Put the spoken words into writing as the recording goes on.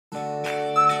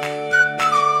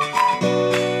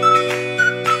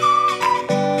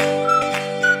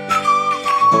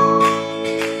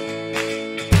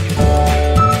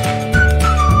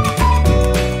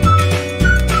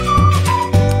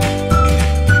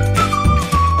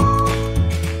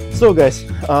So guys,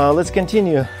 let's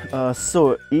continue.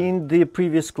 So in the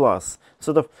previous class,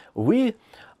 we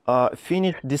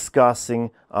finished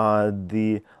discussing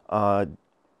the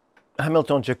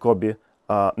Hamilton-Jacobi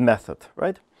method,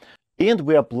 right? And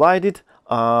we applied it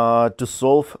to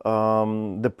solve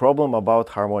the problem about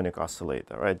harmonic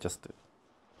oscillator, right? Just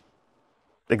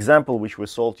example which we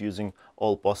solved using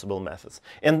all possible methods.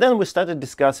 And then we started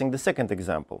discussing the second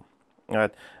example.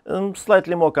 Right,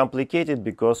 slightly more complicated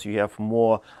because you have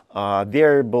more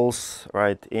variables,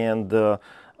 right? And the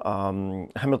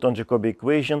Hamilton-Jacobi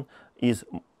equation is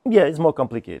more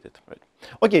complicated, right?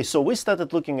 Okay, so we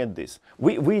started looking at this.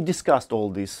 We discussed all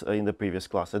this in the previous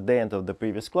class, at the end of the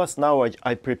previous class. Now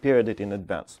I prepared it in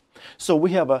advance. So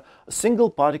we have a single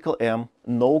particle M,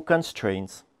 no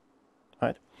constraints,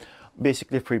 right?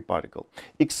 Basically free particle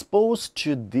exposed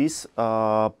to this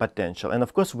potential, and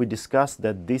of course we discussed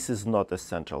that this is not a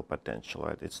central potential,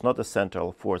 right? It's not a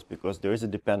central force because there is a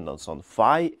dependence on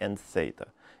phi and theta.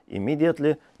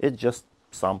 Immediately it's just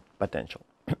some potential.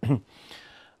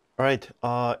 Right,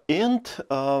 and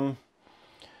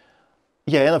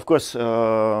of course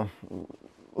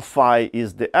phi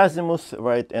is the azimuth,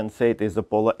 right, and theta is the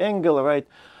polar angle, right?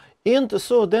 And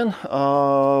so then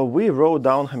we wrote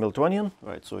down Hamiltonian,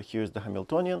 right? So here's the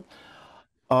Hamiltonian.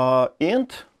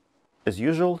 And as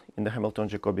usual, in the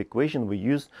Hamilton-Jacobi equation, we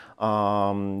use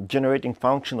generating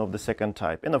function of the second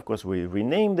type. And of course, we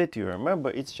renamed it. You remember,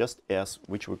 it's just S,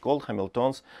 which we call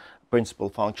Hamilton's principal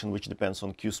function, which depends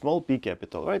on Q small, P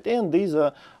capital, right? And these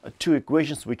are two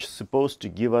equations which are supposed to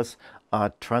give us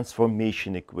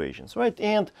transformation equations, right?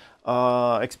 And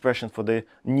expression for the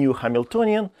new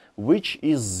Hamiltonian, which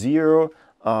is 0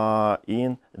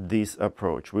 in this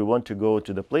approach. We want to go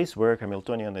to the place where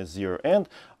Hamiltonian is 0. And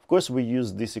of course, we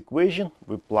use this equation,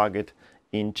 we plug it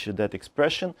into that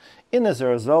expression, and as a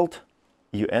result,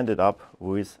 you ended up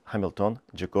with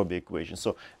Hamilton-Jacobi equation.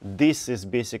 So this is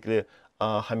basically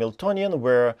Hamiltonian,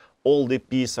 where all the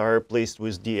p's are replaced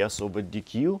with ds over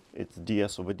dq. It's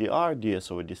ds over dr, ds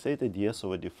over d theta, ds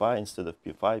over d phi instead of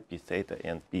p phi, p theta,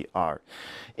 and pr.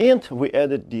 And we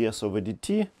added ds over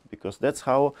dt because that's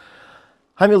how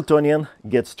Hamiltonian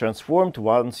gets transformed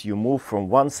once you move from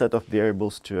one set of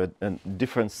variables to a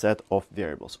different set of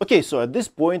variables. Okay, so at this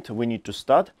point we need to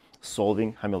start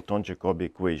solving Hamilton-Jacobi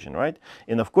equation, right?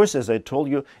 And of course, as I told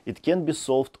you, it can be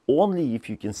solved only if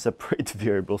you can separate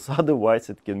variables.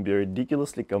 Otherwise, it can be a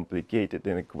ridiculously complicated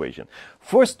an equation.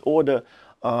 First order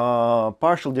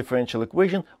partial differential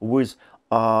equation with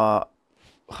how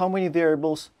many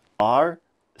variables? R,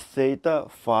 theta,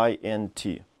 phi, and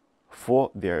t.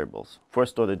 4 variables.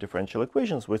 First order differential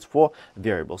equations with 4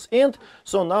 variables. And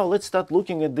so now let's start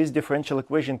looking at this differential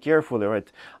equation carefully, right?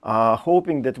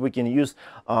 Hoping that we can use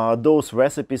those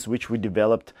recipes which we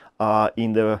developed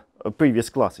in the previous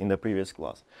class.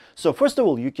 So first of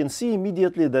all, you can see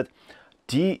immediately that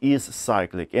T is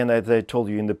cyclic. And as I told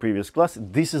you in the previous class,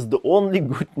 this is the only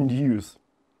good news.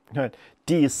 Right?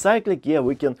 T is cyclic. Yeah,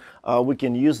 we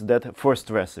can use that first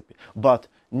recipe. But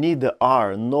neither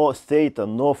R, nor theta,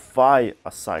 nor phi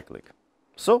are cyclic.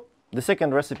 So the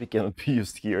second recipe cannot be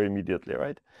used here immediately,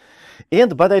 right?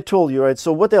 But I told you, right?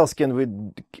 So what else can we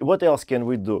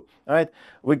do, right?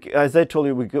 As I told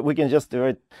you, we can just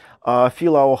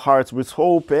fill our hearts with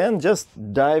hope and just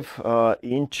dive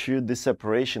into the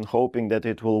separation, hoping that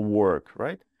it will work,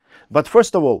 right? But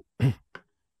first of all,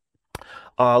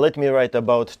 let me write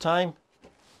about time,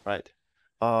 right?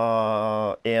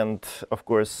 And of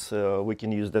course, we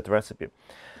can use that recipe.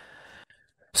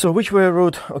 So which way I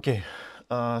wrote? Okay,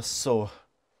 so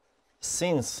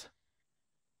since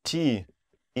T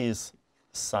is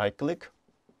cyclic,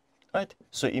 right?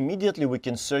 So immediately we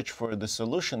can search for the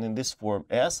solution in this form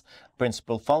as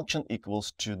principal function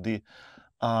equals to the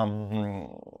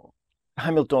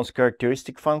Hamilton's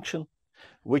characteristic function,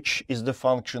 which is the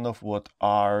function of what?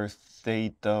 R,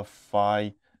 theta,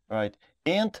 phi, right?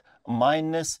 And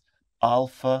minus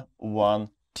alpha 1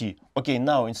 t. Okay,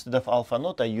 now instead of alpha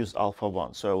naught, I use alpha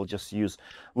 1. So I will just use,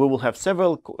 we will have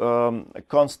several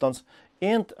constants,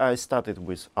 and I started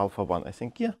with alpha 1, I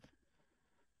think, yeah.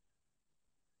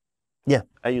 Yeah,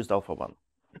 I used alpha 1.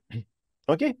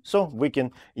 Okay, so we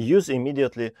can use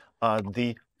immediately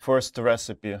the first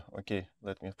recipe. Okay,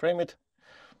 let me frame it.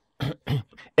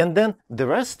 And then the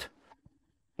rest,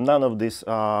 none of this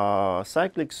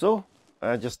cyclic, so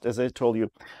just as I told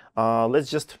you, let's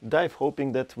just dive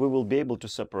hoping that we will be able to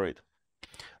separate.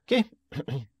 Okay.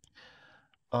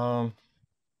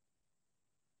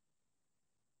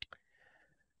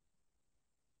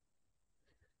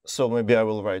 So maybe I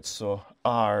will write, so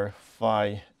R,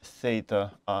 phi,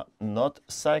 theta are not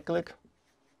cyclic.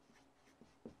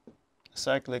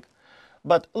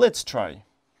 But let's try.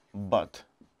 But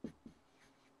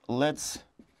let's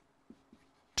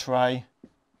try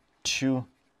to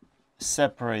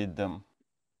separate them.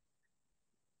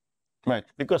 Right,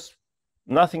 because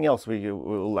nothing else we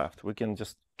will left. We can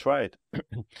just try it.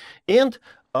 And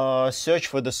search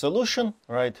for the solution,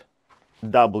 right?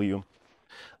 W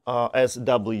as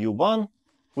W1,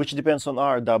 which depends on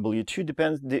R,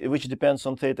 W2 which depends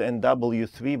on theta, and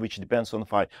W3, which depends on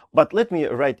phi. But let me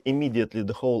write immediately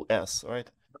the whole S, right?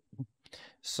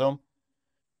 So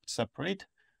separate.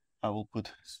 I will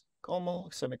put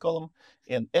semicolon,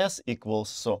 and S equals,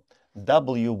 so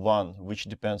W1, which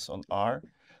depends on R,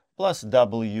 plus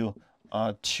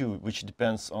W2, which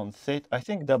depends on theta. I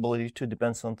think W2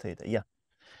 depends on theta, yeah.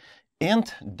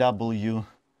 And W3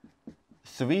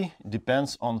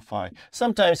 depends on phi.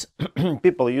 Sometimes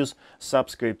people use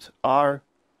subscript R,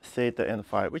 theta, and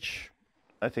phi, which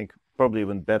I think probably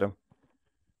even better.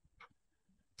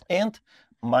 And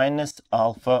minus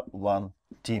alpha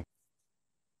 1t.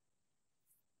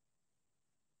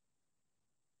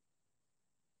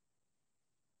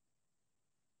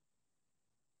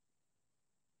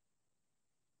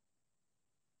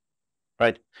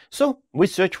 Right. So we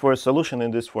search for a solution in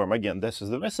this form. Again, this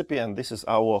is the recipe and this is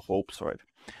our hopes, right?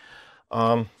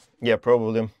 Yeah,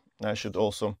 probably I should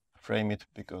also frame it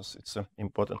because it's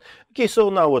important. Okay,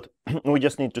 so now what? We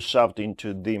just need to shove it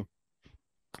into the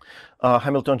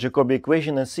Hamilton-Jacobi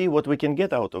equation and see what we can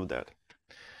get out of that.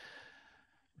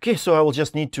 Okay, so I will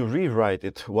just need to rewrite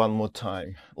it one more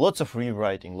time. Lots of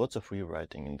rewriting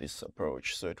in this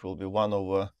approach. So it will be 1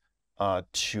 over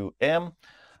 2m.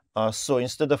 So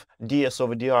instead of ds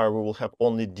over dr, we will have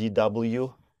only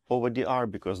dw over dr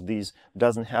because these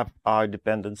doesn't have r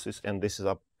dependencies, and this is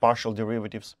a partial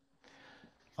derivatives.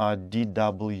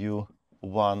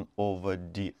 Dw1 over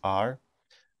dr,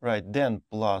 right? Then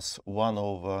plus 1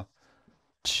 over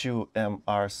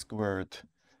 2mr squared.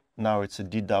 Now it's a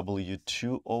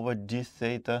dw2 over d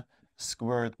theta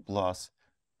squared plus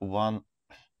 1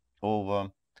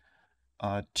 over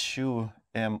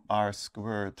 2mr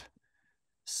squared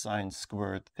sine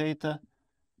squared theta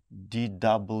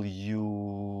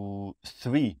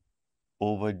dw3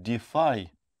 over d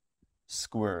phi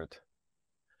squared.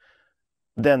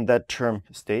 Then that term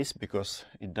stays because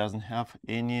it doesn't have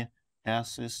any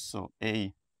s's, so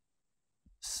a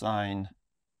sine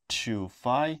 2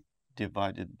 phi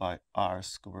divided by r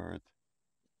squared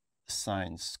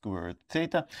sine squared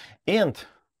theta, and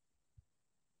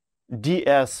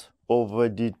ds over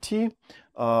dt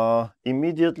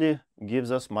immediately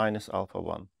gives us minus alpha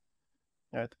 1,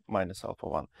 right? Minus alpha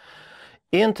 1.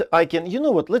 And I can, you know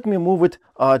what, let me move it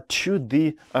to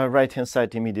the right-hand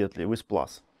side immediately with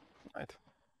plus, right?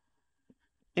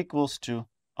 Equals to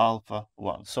alpha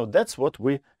 1. So that's what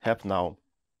we have now,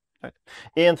 right?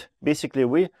 And basically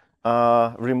we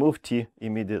remove t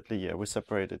immediately. Yeah, we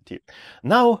separated t.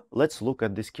 Now let's look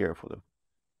at this carefully.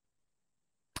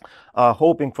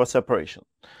 Hoping for separation.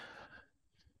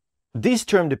 This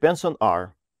term depends on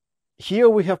r. Here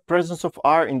we have presence of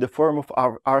r in the form of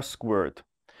r squared.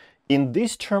 In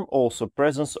this term also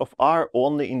presence of r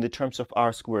only in the terms of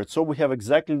r squared. So we have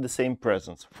exactly the same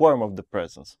presence, form of the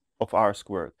presence of r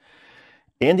squared.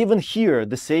 And even here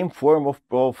the same form of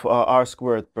r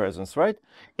squared presence, right?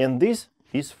 And this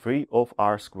is free of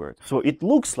r squared. So it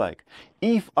looks like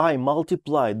if I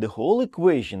multiply the whole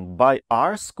equation by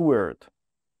r squared,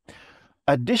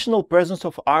 additional presence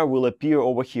of r will appear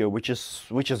over here, which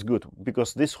is good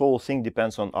because this whole thing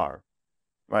depends on r,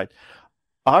 right?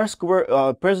 R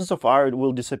square presence of r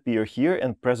will disappear here,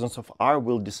 and presence of r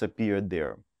will disappear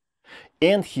there,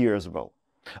 and here as well.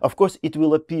 Of course, it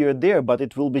will appear there, but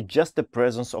it will be just the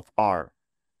presence of r.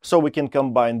 So we can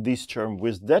combine this term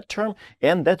with that term,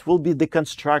 and that will be the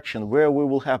construction where we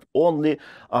will have only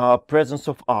presence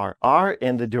of r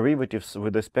and the derivatives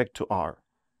with respect to r,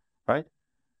 right?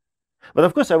 But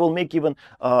of course, I will make even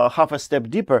half a step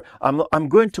deeper. I'm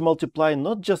going to multiply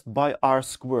not just by r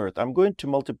squared. I'm going to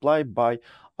multiply by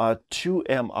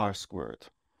 2mr squared,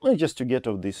 just to get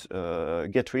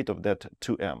rid of that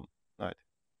 2m. Right?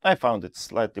 I found it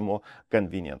slightly more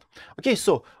convenient. Okay,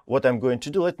 so what I'm going to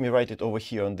do, let me write it over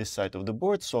here on this side of the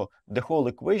board. So the whole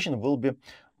equation will be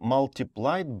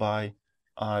multiplied by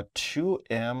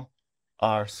 2mr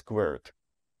squared.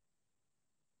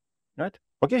 Right?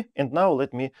 Okay, and now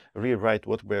let me rewrite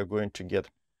what we're going to get.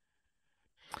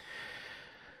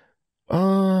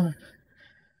 I'm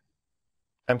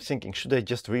thinking, should I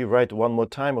just rewrite one more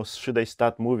time, or should I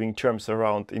start moving terms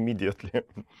around immediately?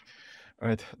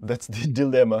 Right, that's the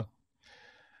dilemma.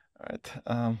 Right.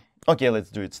 Okay,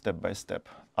 let's do it step by step.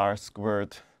 R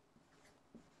squared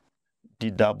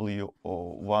dw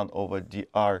or 1 over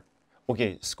dr.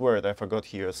 okay, squared, I forgot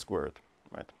here squared,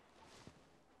 right?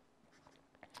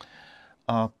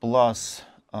 Plus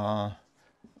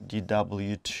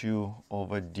dw2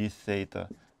 over d theta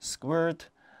squared,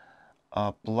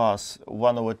 plus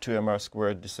 1 over 2 mr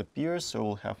squared disappears, so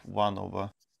we'll have 1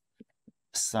 over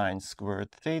sine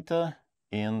squared theta,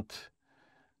 and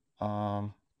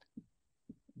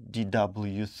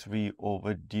dw3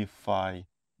 over d phi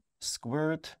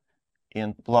squared,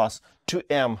 and plus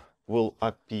 2m will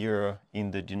appear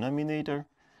in the denominator,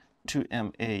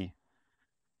 2ma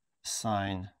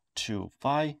sine 2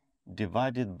 phi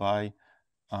divided by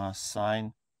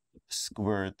sine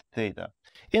squared theta,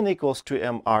 and equals to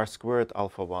mr squared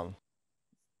alpha 1.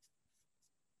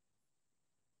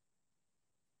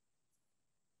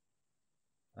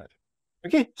 Right.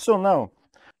 Okay, so now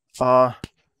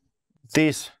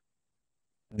this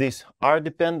r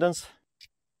dependence,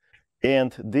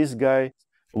 and this guy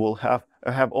will have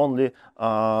only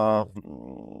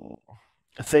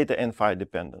theta and phi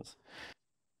dependence.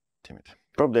 Damn it.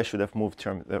 Probably I should have moved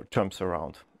terms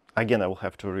around. Again, I will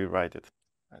have to rewrite it.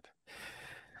 Right.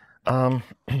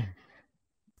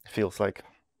 Feels like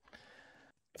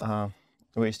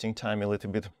wasting time a little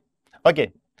bit.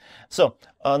 Okay, so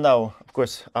now, of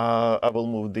course, I will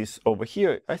move this over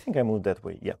here. I think I moved that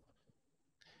way, yeah.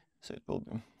 So it will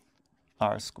be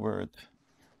r squared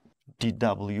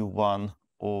dw1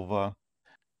 over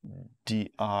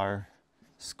dr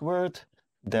squared,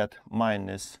 that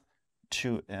minus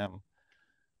 2m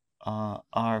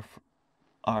r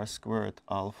squared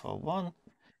alpha 1.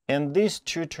 And these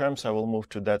two terms I will move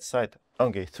to that side.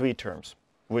 Okay, 3 terms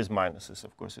with minuses,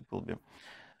 of course it will be.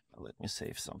 Let me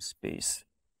save some space.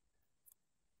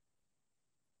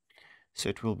 So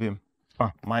it will be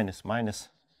minus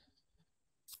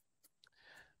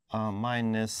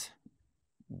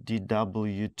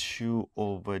dw2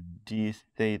 over d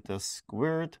theta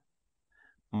squared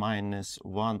minus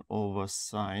 1 over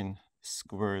sine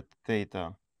squared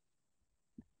theta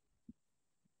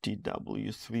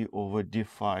dw3 over d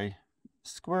phi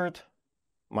squared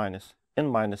minus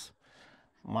 2ma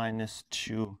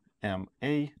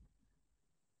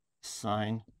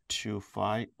sine 2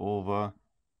 phi over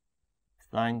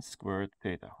sine squared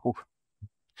theta.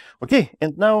 Okay,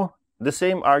 and now the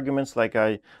same arguments like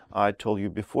I told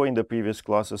you before in the previous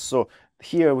classes. So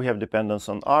here we have dependence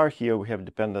on r, here we have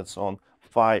dependence on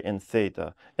phi and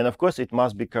theta. And of course it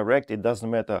must be correct. It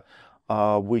doesn't matter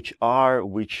which r,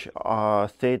 which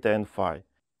theta and phi.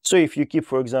 So if you keep,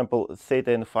 for example,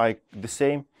 theta and phi the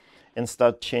same and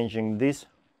start changing this,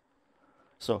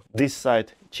 so this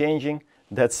side changing,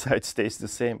 that side stays the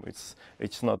same.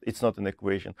 It's not an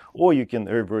equation. Or you can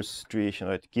reverse situation,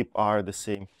 right? Keep r the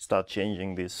same, start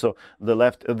changing this. So the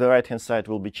right hand side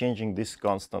will be changing this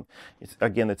constant.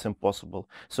 It's impossible.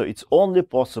 So it's only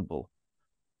possible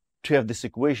to have this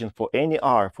equation for any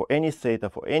r, for any theta,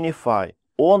 for any phi,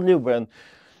 only when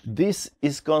this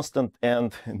is constant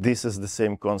and this is the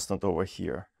same constant over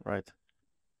here, right?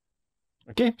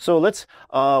 Okay, so let's,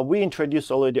 we introduced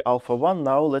already alpha 1,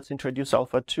 now let's introduce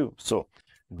alpha 2. So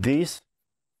this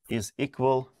is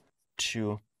equal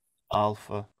to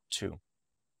alpha 2,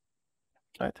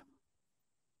 right?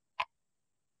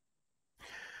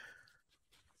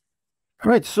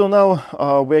 Right, so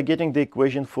now we're getting the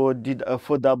equation for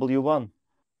W1.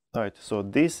 All right, so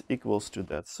this equals to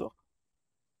that. So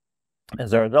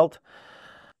as a result,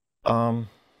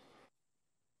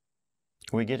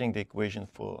 we're getting the equation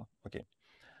for, okay,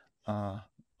 r,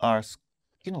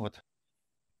 you know what?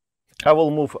 I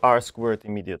will move r squared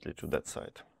immediately to that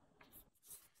side.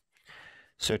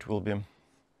 So it will be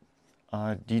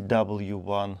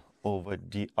dw1 over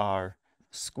dr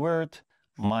squared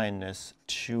minus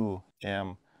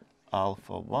 2m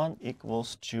alpha 1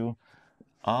 equals to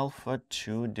alpha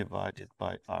 2 divided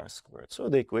by r squared. So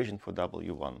the equation for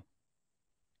W1.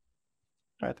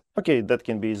 Right. Okay, that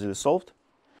can be easily solved.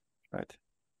 Right.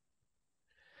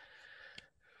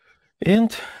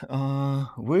 And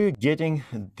we're getting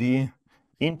the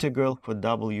integral for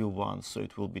W1. So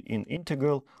it will be in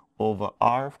integral over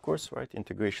r, of course, right?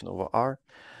 Integration over r.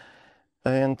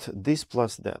 And this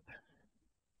plus that.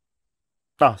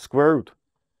 Square root.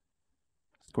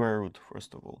 Square root,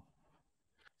 first of all.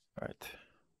 Right.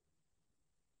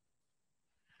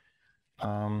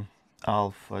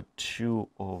 Alpha 2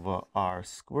 over r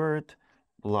squared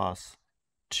plus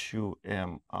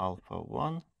 2m alpha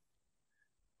 1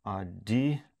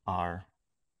 dr.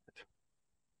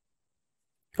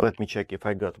 Let me check if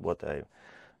I got what I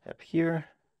have here.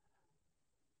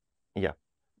 Yeah,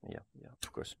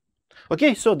 of course.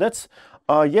 Okay, so that's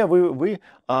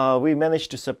we managed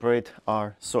to separate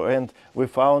r. So and we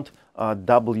found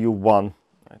W1.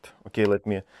 Right. Okay, let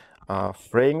me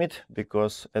frame it,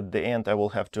 because at the end I will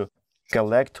have to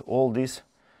collect all these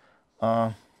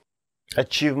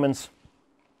achievements.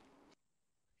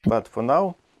 But for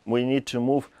now, we need to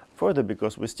move further,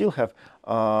 because we still have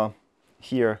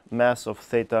here mass of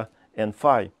theta and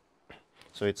phi.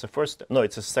 So it's a first, no,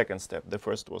 it's a second step. The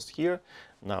first was here,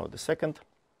 now the second.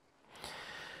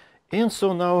 And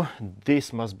so now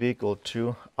this must be equal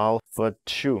to alpha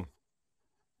 2.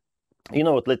 You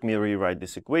know what, let me rewrite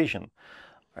this equation,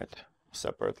 right,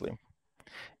 separately.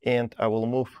 And I will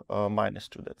move minus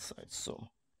to that side. So,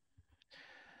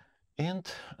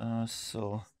 and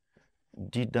so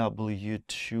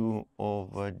dw2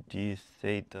 over d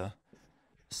theta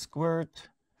squared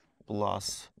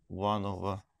plus 1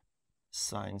 over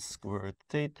sine squared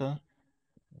theta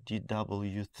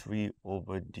dw3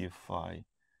 over d phi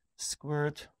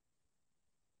squared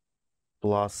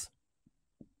plus,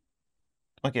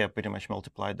 okay, I pretty much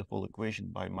multiplied the whole equation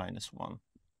by minus 1.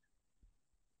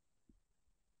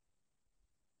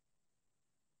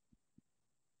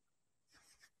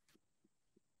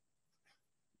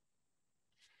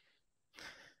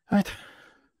 Right.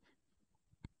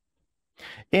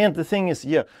 And the thing is,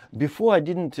 yeah, before I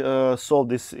didn't solve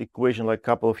this equation like a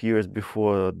couple of years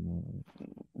before.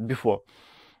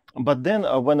 But then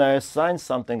when I assigned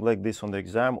something like this on the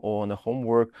exam or on a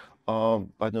homework,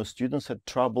 I know students had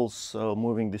troubles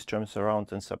moving these terms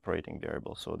around and separating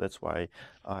variables. So that's why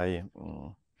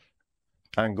I'm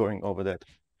going over that.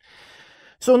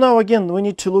 So now again, we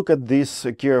need to look at this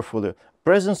carefully.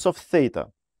 Presence of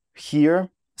theta here,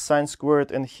 sine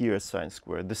squared, and here sine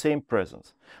squared, the same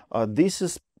presence. This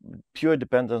is pure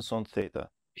dependence on theta.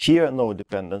 Here, no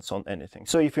dependence on anything.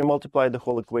 So if we multiply the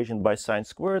whole equation by sine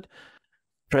squared,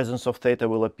 presence of theta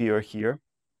will appear here.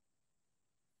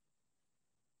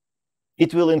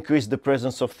 It will increase the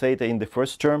presence of theta in the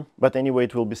first term, but anyway,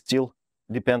 it will be still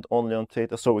depend only on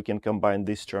theta. So we can combine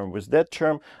this term with that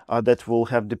term. That will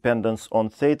have dependence on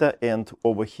theta, and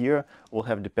over here we'll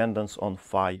have dependence on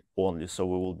phi only. So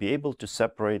we will be able to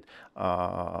separate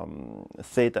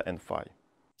theta and phi,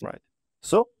 right?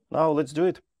 So now let's do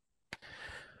it.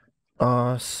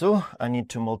 So I need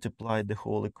to multiply the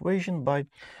whole equation by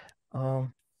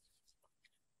no,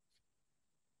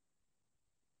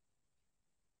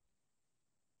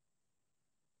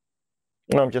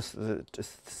 I'm just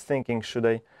thinking, should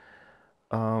I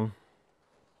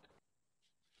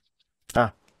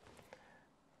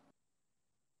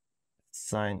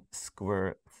sine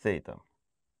square theta.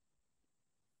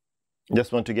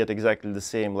 Just want to get exactly the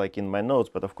same like in my notes,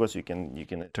 but of course you can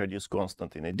introduce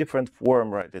constant in a different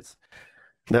form, right?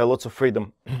 There are lots of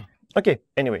freedom. Okay,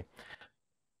 anyway.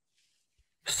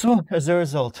 So as a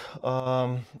result,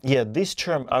 yeah, this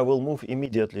term I will move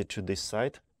immediately to this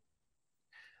side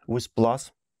with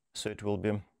plus, so it will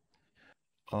be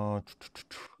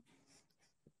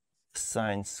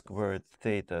sine squared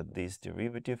theta, this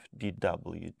derivative,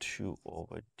 dw2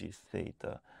 over d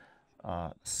theta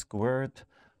squared.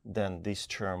 Then this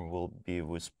term will be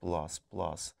with plus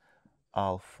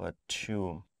alpha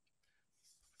 2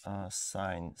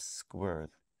 sine squared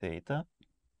theta.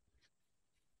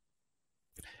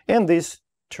 And these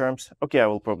terms, okay, I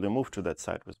will probably move to that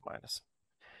side with minus.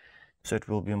 So it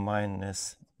will be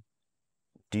minus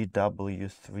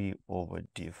dw3 over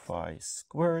d phi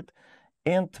squared,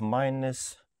 and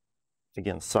minus,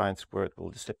 again, sine squared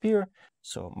will disappear.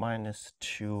 So minus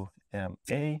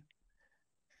 2ma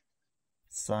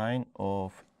sine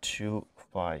of 2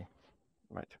 phi,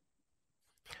 right?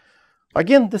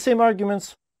 Again, the same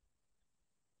arguments.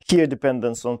 Here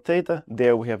dependence on theta,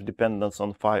 there we have dependence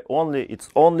on phi only. It's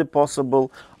only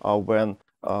possible when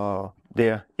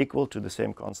they're equal to the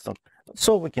same constant.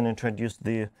 So we can introduce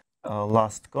the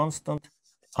last constant,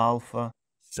 alpha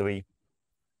 3,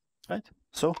 right?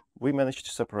 So we managed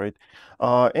to separate.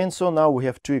 And so now we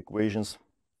have two equations.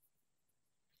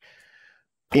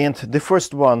 And the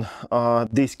first one,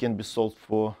 this can be solved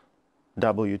for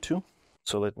W2.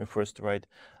 So let me first write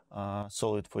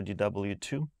solve it for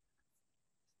dW2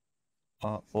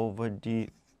 over d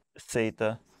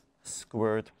theta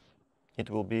squared. It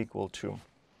will be equal to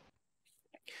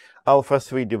alpha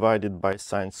 3 divided by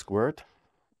sine squared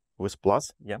with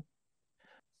plus, yeah.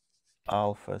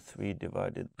 Alpha 3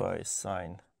 divided by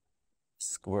sine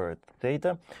squared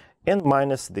theta, and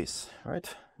minus this,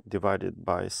 right, divided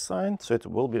by sine, so it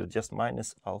will be just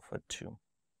minus alpha 2.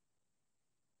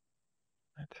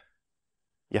 Right.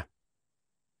 Yeah.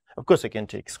 Of course, I can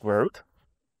take square root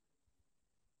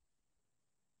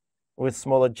with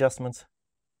small adjustments.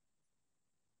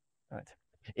 Right.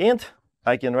 And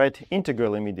I can write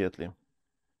integral immediately.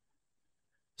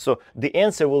 So the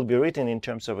answer will be written in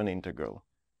terms of an integral.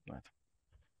 Right.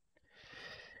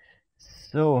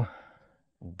 So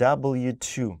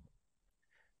W2,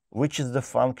 which is the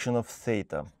function of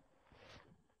theta?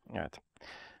 Right.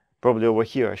 Probably over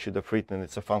here I should have written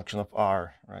it's a function of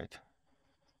r, right?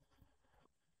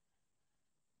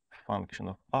 Function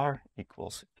of r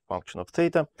equals function of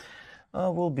theta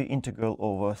will be integral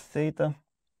over theta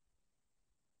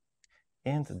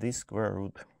and the square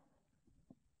root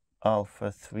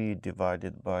alpha 3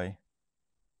 divided by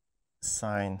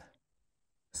sine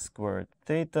squared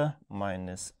theta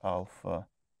minus alpha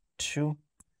 2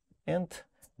 and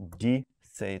d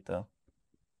theta.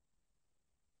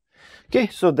 Okay,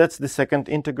 so that's the second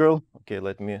integral. Okay,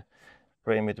 let me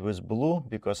frame it with blue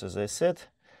because, as I said,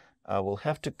 I will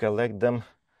have to collect them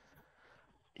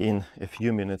in a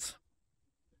few minutes.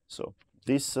 So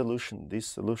this solution,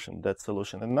 that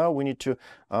solution. And now we need to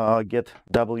get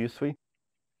W3.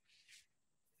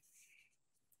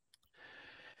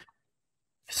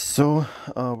 So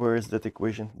where is that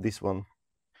equation? This one.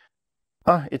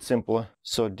 It's simpler.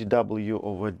 So dw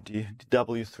over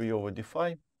dw3 over d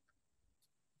phi,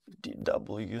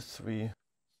 dw3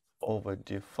 over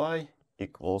d phi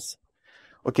equals,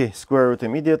 okay, square root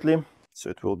immediately. So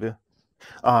it will be,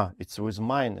 it's with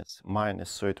minus,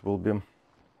 so it will be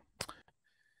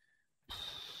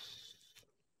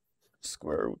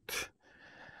square root.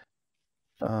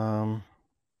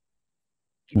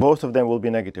 Both of them will be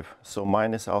negative. So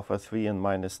minus alpha 3 and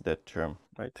minus that term,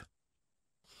 right?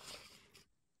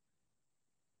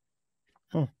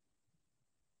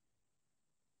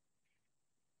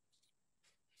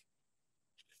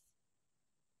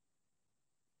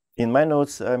 In my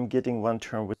notes, I'm getting one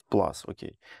term with plus.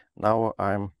 Okay, now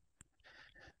I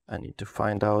need to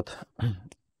find out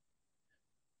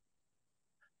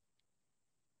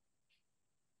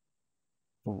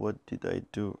what did I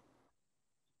do.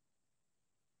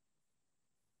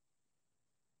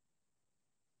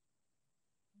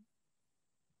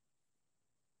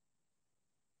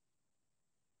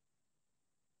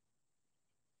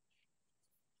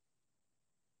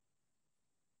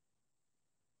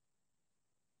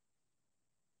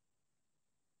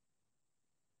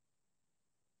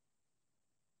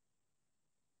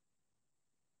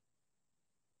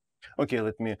 Okay,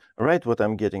 let me write what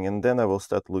I'm getting, and then I will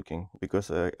start looking because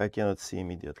I cannot see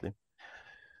immediately.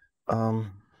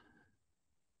 I'm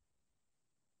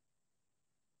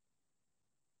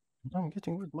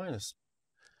getting with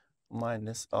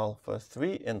minus alpha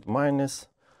 3 and minus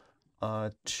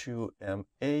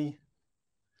 2ma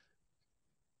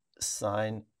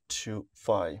sine 2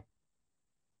 phi.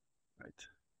 Right.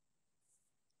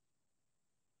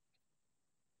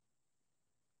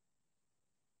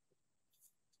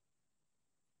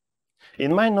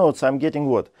 In my notes, I'm getting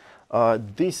what?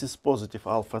 This is positive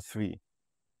alpha 3.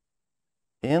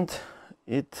 And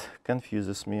it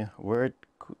confuses me. Where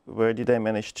did I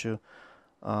manage to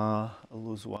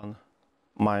lose one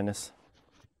minus?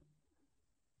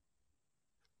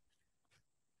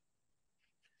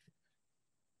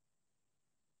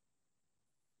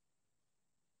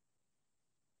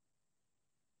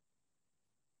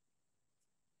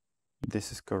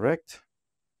 This is correct.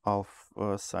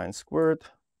 Alpha sine squared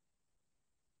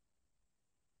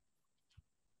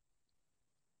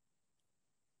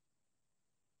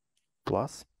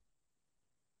plus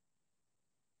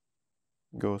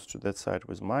goes to that side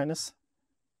with minus.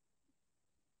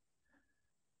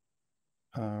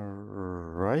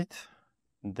 Right.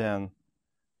 Then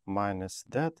minus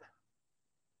that.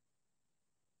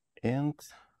 And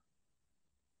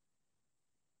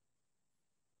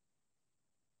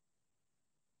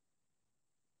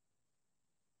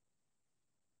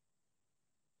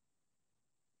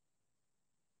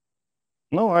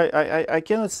no, I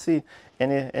cannot see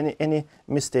any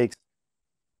mistakes.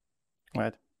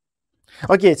 Right.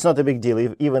 Okay, it's not a big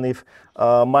deal, even if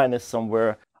minus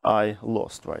somewhere I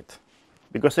lost, right?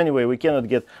 Because anyway, we cannot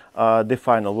get the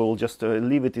final. We will just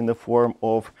leave it in the form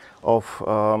of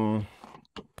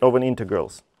an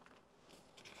integrals.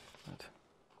 Right.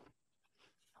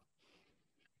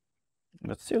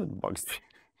 But still, it bugs me.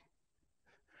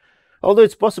 Although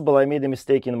it's possible I made a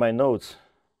mistake in my notes.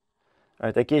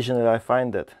 Right? Occasionally I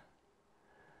find that.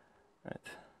 Right.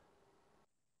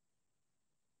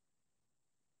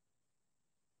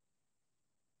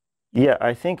 Yeah,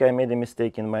 I think I made a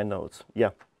mistake in my notes.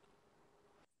 Yeah.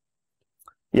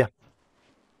 Yeah.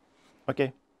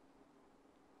 Okay.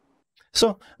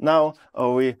 So now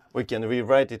we can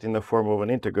rewrite it in the form of an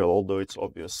integral, although it's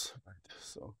obvious. Right.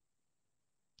 So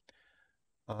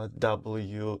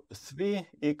W3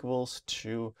 equals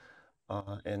to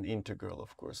an integral,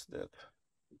 of course, that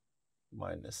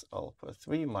minus alpha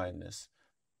 3 minus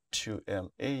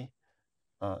 2ma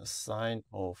sine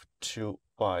of 2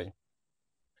 pi.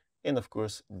 and of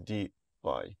course d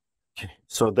phi. Okay,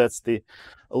 so that's the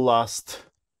last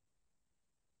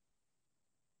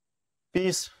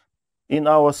piece in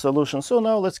our solution. So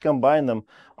now let's combine them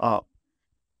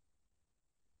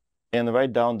and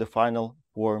write down the final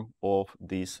form of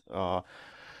this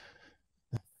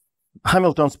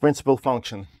Hamilton's principal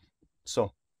function.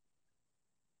 So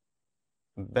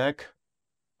back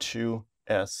to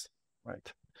S,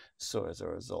 right? So as a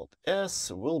result,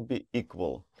 S will be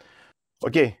equal.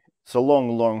 Okay, so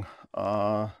long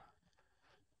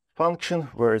function.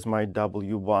 Where is my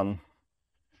W1?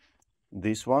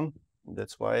 This one.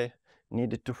 That's why I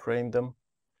needed to frame them.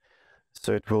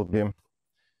 So it will be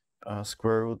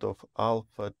square root of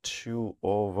alpha 2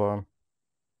 over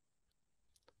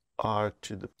r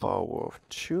to the power of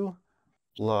 2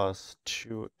 plus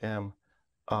 2m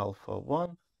alpha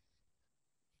 1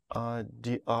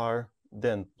 dr,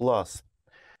 then plus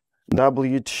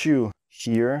W2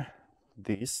 here,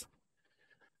 this.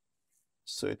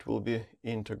 So it will be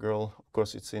integral, of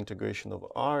course it's integration of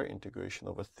r, integration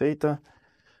over theta,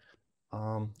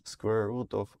 square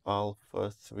root of alpha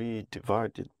 3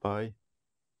 divided by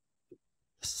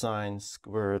sine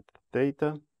squared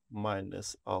theta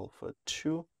minus alpha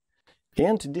 2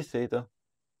 and d theta.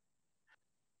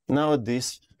 Now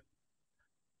this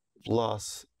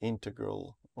plus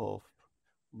integral of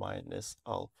minus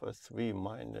alpha 3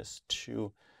 minus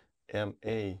 2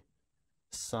 ma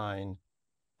sine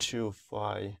 2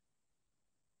 phi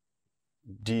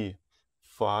d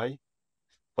phi.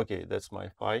 Okay, that's my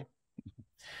phi.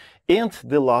 And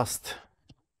the last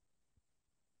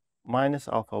minus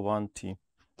alpha 1 t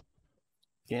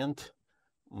and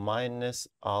minus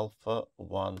alpha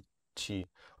 1 t.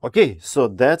 Okay, so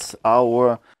that's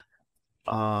our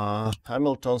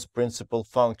Hamilton's principal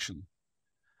function,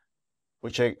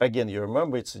 which again, you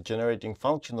remember, it's a generating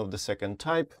function of the second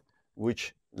type,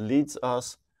 which leads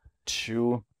us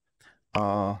to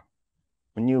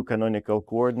new canonical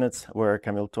coordinates where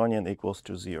Hamiltonian equals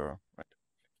to 0. Right.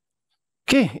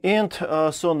 Okay, and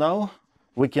so now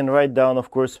we can write down,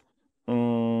 of course,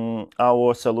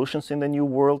 our solutions in the new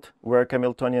world where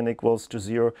Hamiltonian equals to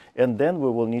 0, and then we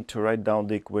will need to write down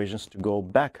the equations to go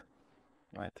back,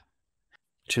 right,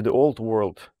 to the old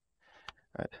world,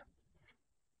 right.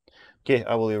 Okay,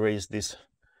 I will erase these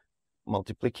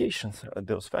multiplications,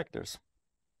 those factors,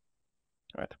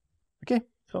 right. Okay,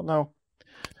 so now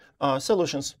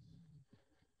solutions.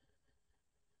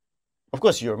 Of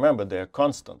course, you remember they're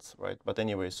constants, right? But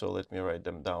anyway, so let me write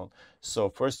them down. So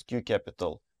first Q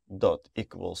capital dot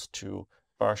equals to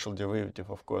partial derivative,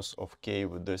 of course, of k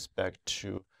with respect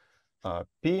to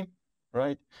p,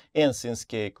 right? And since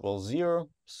k equals 0,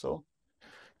 so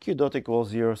Q dot equals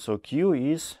 0. So Q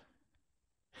is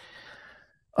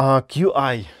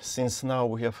Qi, since now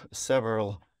we have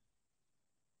several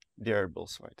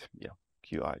variables, right? Yeah,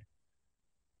 Qi.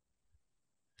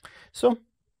 So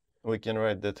we can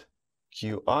write that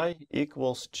Qi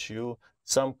equals to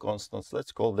some constants.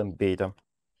 Let's call them beta.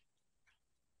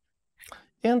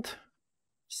 And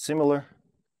similar,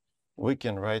 we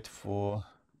can write for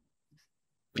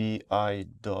pi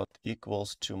dot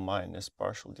equals to minus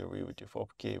partial derivative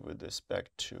of k with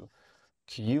respect to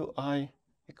Qi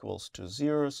equals to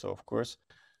 0. So of course,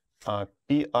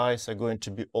 pi's are going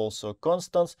to be also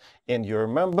constants. And you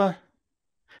remember,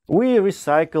 we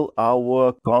recycle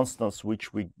our constants,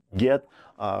 which we get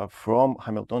from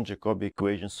Hamilton-Jacobi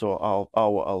equation. So our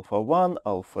alpha 1,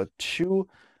 alpha 2,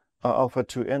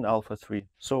 and alpha 3.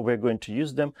 So we're going to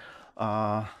use them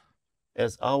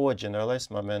as our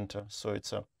generalized momenta. So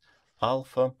it's a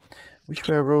alpha, which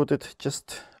way I wrote it,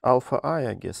 just alpha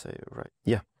I guess I write.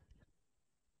 Yeah.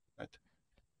 Right.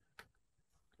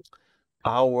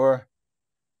 Our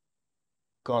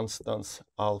constants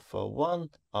alpha 1,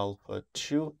 alpha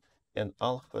 2, and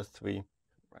alpha 3.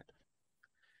 Right.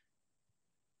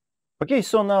 Okay,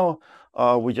 so now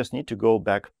we just need to go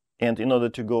back. And in order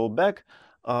to go back,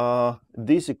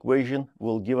 this equation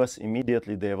will give us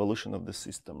immediately the evolution of the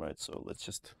system, right? So let's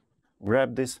just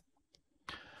grab this.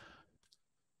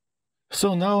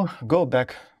 So now go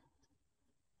back.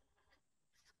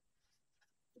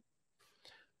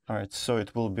 All right, so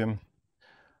it will be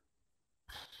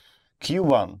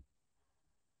Q1,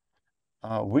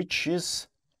 which is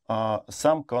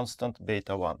some constant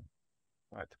beta 1,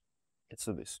 right? It's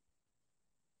this.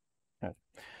 Right.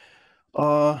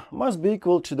 Must be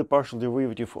equal to the partial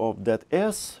derivative of that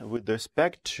s with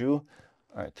respect to,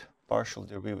 right, partial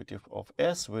derivative of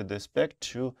s with respect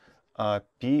to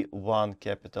p1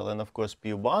 capital. And of course,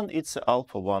 p1, it's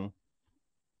alpha 1.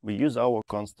 We use our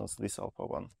constants, this alpha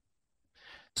 1.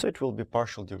 So it will be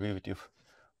partial derivative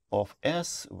of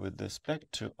s with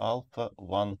respect to alpha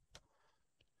 1.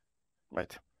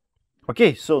 right?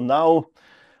 Okay, so now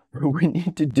we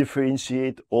need to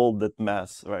differentiate all that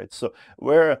mass, right? So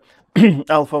where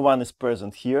alpha 1 is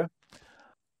present here,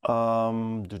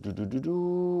 and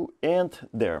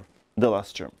there, the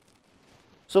last term.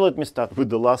 So let me start with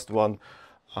the last one.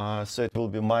 So it will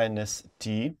be minus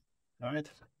t, all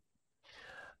right?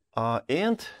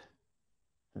 And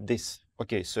this,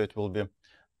 okay, so it will be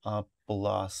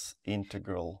plus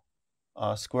integral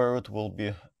square root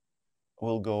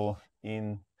will go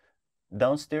in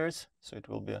downstairs, so it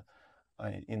will be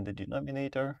in the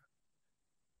denominator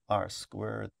r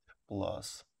squared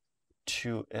plus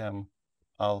 2m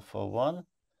alpha 1,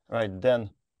 right?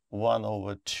 Then 1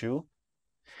 over 2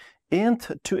 and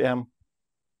 2m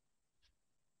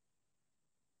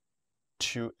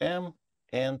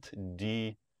and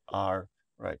dr,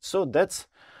 right? So that's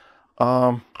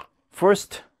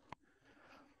first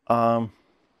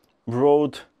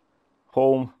road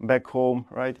home, back home,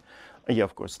 right? Yeah,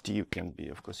 of course, t can be,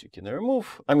 of course, you can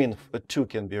remove. I mean, 2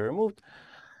 can be removed.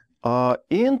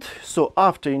 And so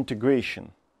after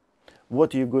integration,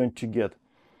 what are you going to get?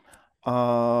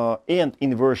 And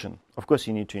inversion. Of course,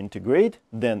 you need to integrate,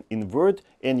 then invert,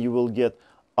 and you will get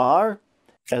r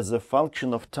as a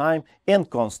function of time and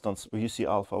constants. You see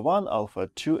alpha 1, alpha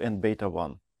 2, and beta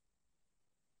 1.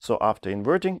 So after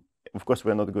inverting, of course,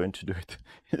 we're not going to do it.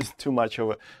 It's too much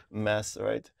of a mess,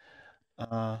 right?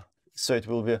 So it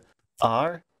will be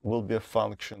r will be a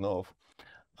function of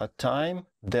a time,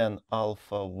 then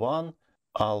alpha 1,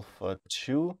 alpha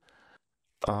 2,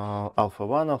 alpha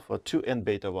 1, alpha 2, and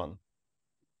beta 1.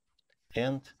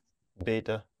 And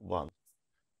beta 1.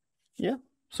 Yeah,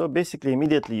 so basically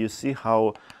immediately you see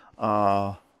how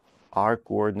r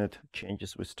coordinate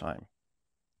changes with time.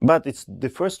 But it's the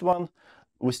first one.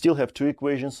 We still have two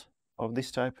equations of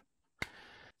this type.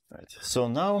 Right. So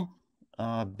now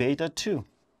beta 2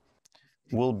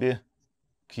 will be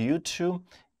q2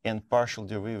 and partial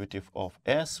derivative of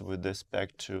s with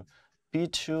respect to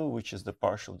p2, which is the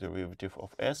partial derivative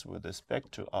of s with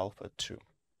respect to alpha 2.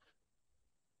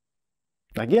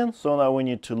 Again, so now we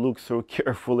need to look through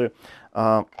carefully.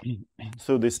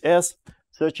 So this s,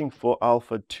 searching for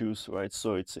alpha 2s, right?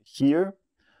 So it's here,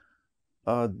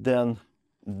 then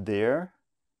there.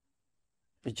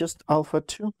 It's just alpha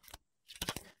 2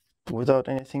 without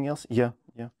anything else. Yeah,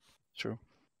 true.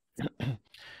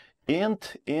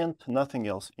 and nothing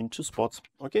else in 2 spots.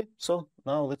 Okay, so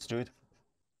now let's do it.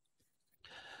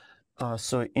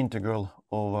 So integral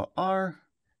over r,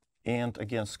 and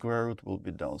again square root will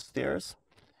be downstairs.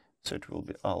 So it will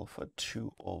be alpha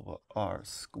 2 over r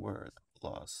squared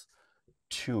plus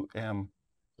 2m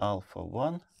alpha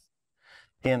 1.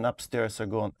 And upstairs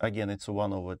again it's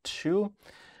 1 over 2.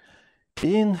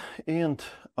 And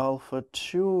alpha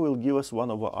 2 will give us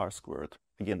 1 over r squared.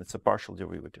 Again, it's a partial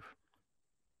derivative.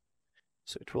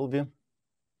 So it will be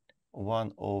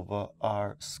 1 over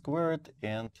r squared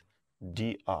and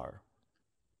dr.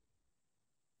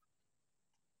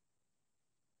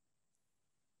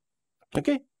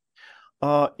 Okay,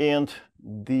 and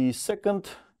the second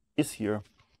is here,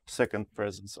 second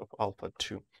presence of alpha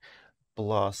 2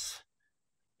 plus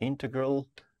integral.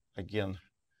 Again,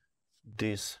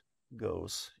 this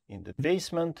goes in the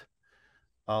basement,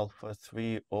 alpha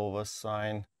 3 over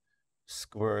sine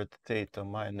squared theta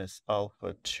minus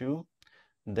alpha 2,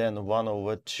 then 1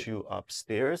 over 2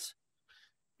 upstairs,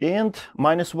 and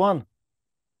minus 1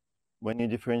 when you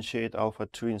differentiate alpha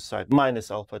 2 inside, minus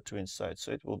alpha 2 inside.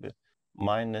 So it will be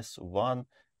minus 1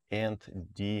 and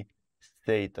d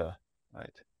theta,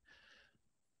 right?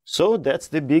 So that's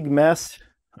the big mass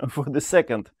for the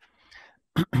second.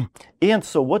 And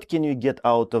so what can you get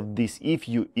out of this? If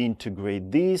you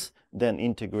integrate this, then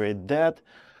integrate that,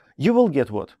 you will get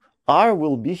what? R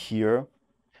will be here,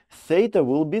 theta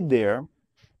will be there,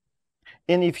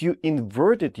 and if you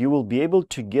invert it, you will be able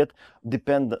to get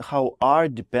how R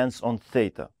depends on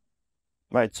theta,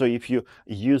 right? So if you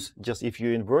if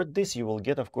you invert this, you will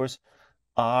get, of course,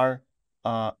 R.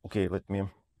 Okay,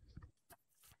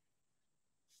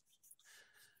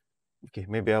 okay,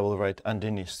 maybe I will write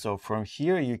underneath. So from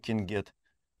here you can get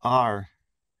R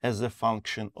as a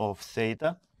function of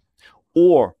theta,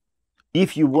 or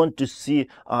if you want to see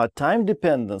time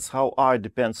dependence, how R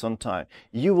depends on time,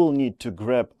 you will need to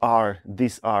grab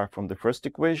this R from the first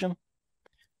equation,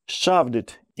 shoved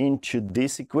it into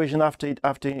this equation after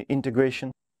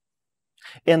integration,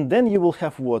 and then you will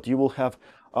have what? You will have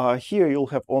here you'll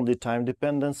have only time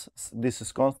dependence. This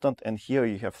is constant, and here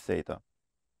you have theta.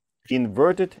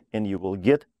 Invert it, and you will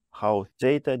get how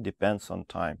theta depends on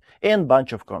time and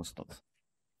bunch of constants,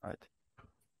 right?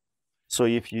 So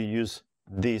if you use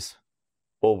this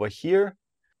over here,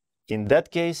 in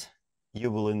that case, you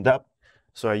will end up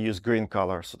So I use green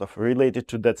color, sort of related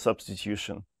to that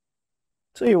substitution.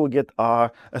 So you will get a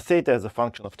theta as a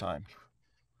function of time.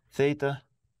 Theta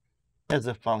as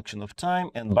a function of time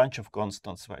and bunch of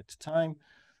constants, right? Time,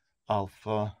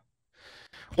 alpha,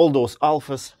 all those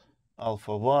alphas,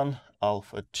 alpha 1,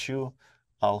 alpha 2,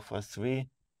 alpha 3,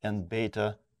 and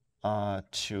beta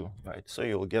 2, right? So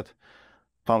you'll get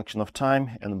function of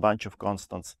time and a bunch of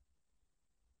constants.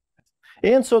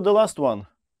 And so the last one,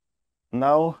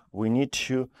 now we need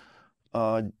to,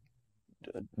 Q3.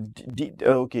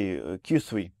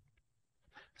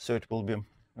 So it will be,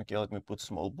 okay, let me put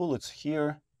small bullets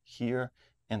here, here,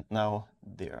 and now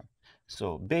there.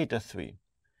 So beta 3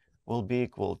 will be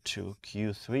equal to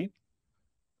Q3,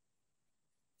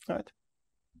 right?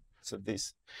 So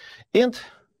this, and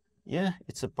yeah,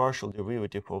 it's a partial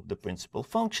derivative of the principal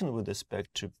function with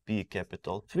respect to P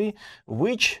capital 3,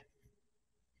 which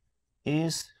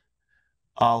is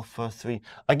alpha 3.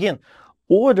 Again,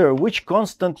 order which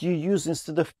constant you use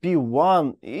instead of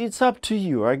P1, it's up to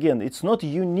you. Again, it's not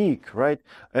unique, right?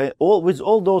 With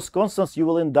all those constants, you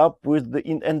will end up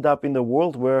in the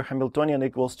world where Hamiltonian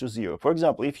equals to 0. For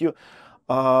example, if you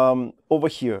over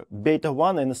here beta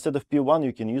 1, and instead of P1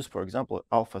 you can use, for example,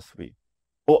 alpha 3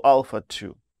 or alpha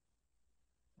 2,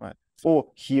 right? Or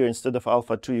here instead of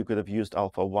alpha 2 you could have used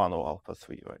alpha 1 or alpha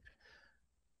 3, right?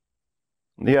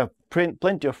 Yeah,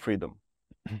 plenty of freedom.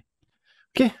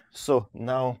 Okay, so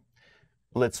now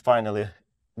let's finally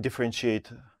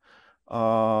differentiate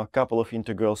a couple of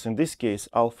integrals. In this case,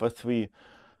 alpha 3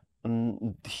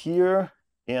 here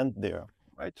and there,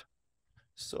 right?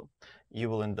 So you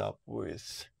will end up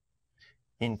with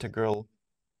integral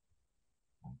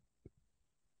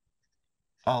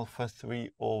alpha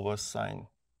 3 over sine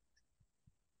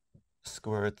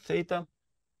squared theta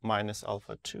minus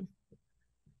alpha 2.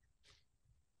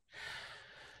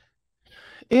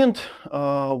 And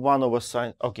 1 over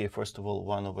sine, okay, first of all,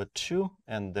 1 over 2,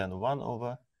 and then 1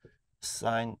 over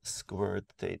sine squared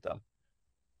theta,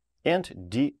 and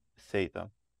d theta.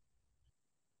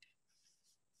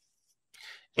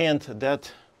 And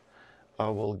that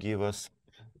will give us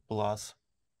plus,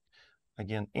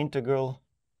 again, integral,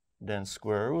 then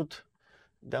square root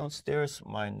downstairs,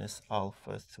 minus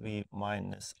alpha 3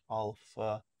 minus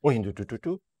alpha, into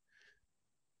 2ma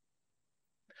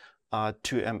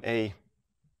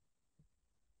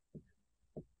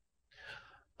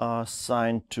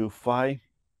sine 2 phi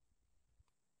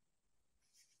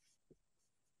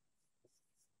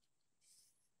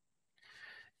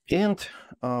and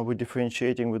we're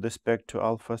differentiating with respect to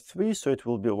alpha 3, so it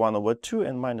will be 1 over 2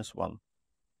 and minus 1.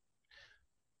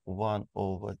 1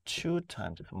 over 2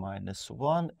 times minus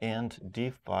 1 and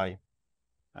d phi,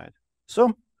 right?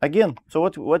 So again, so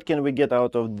what can we get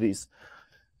out of this?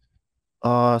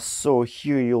 So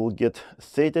here you'll get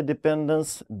theta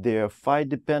dependence, there phi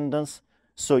dependence.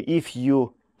 So if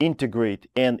you integrate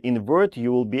and invert,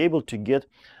 you will be able to get,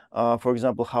 for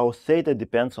example, how theta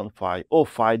depends on phi or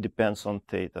phi depends on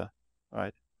theta,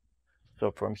 right?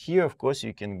 So from here, of course,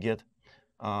 you can get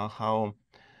how,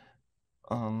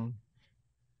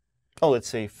 let's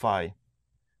say phi,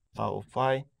 how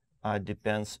phi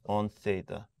depends on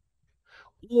theta.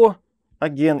 Or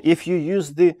again, if you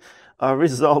use the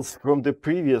results from the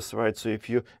previous, right? So if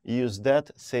you use that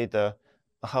theta,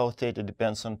 how theta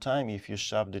depends on time, if you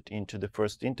shoved it into the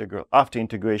first integral, after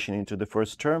integration into the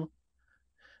first term,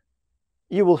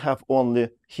 you will have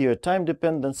only here time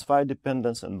dependence, phi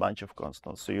dependence, and bunch of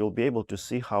constants. So you'll be able to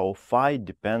see how phi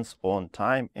depends on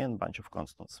time and bunch of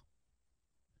constants.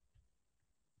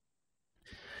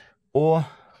 Or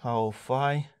how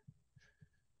phi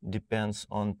depends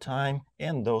on time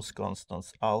and those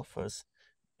constants, alphas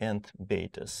and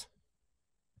betas.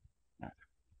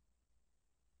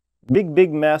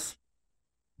 Big mess,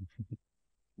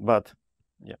 but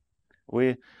yeah,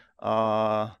 we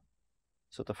are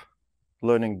sort of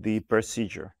learning the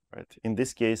procedure, right? In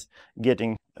this case,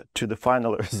 getting to the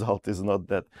final result is not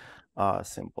that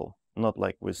simple, not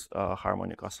like with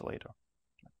harmonic oscillator.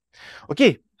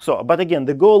 Okay, so, but again,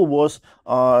 the goal was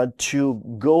to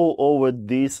go over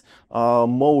these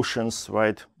motions,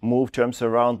 right? Move terms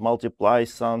around, multiply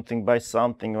something by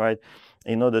something, right?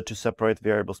 In order to separate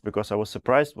variables, because I was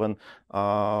surprised when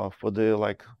for the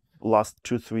last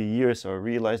 2-3 years, I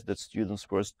realized that students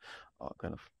first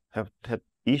kind of have had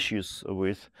issues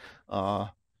with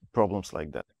problems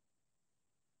like that.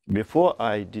 Before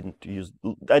I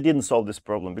didn't solve this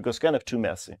problem because kind of too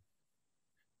messy.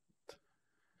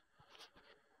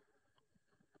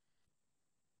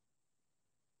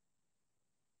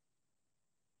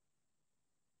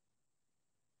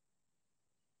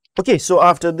 Okay, so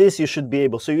after this you should be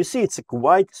able, so you see it's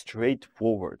quite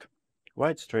straightforward,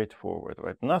 Quite straightforward,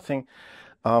 right? Nothing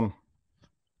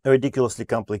ridiculously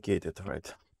complicated,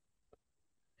 right?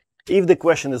 If the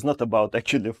question is not about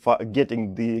actually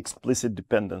getting the explicit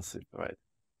dependency, right?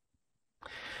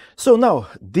 So now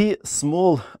the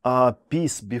small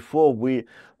piece before we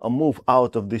move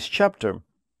out of this chapter,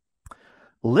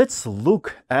 let's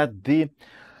look at the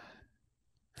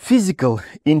physical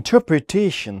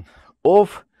interpretation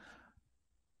of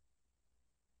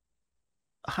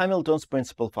Hamilton's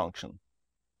principal function.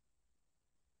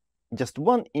 Just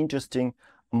one interesting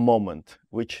moment,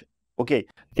 which, okay,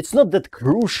 it's not that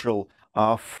crucial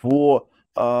for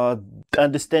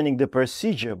understanding the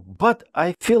procedure, but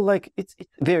I feel like it's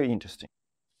very interesting.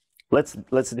 Let's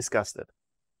discuss that.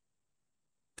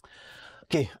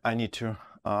 Okay, I need to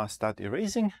start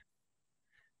erasing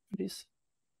this.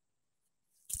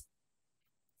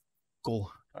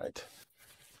 Cool, right?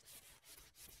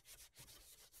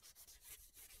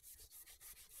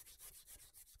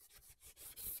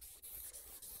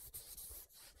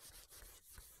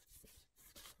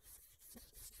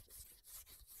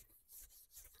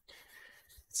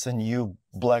 It's a new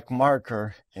black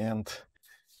marker, and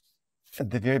at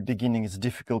the very beginning it's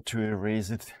difficult to erase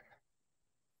it.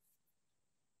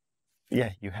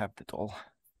 Yeah, you have it all.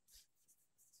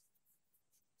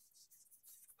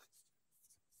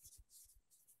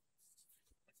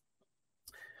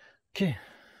 Okay,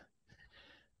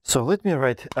 so let me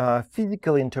write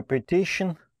physical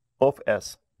interpretation of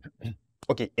S.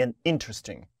 Okay, and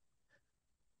interesting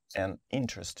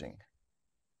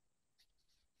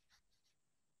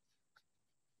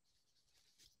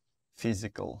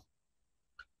physical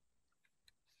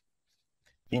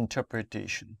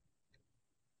interpretation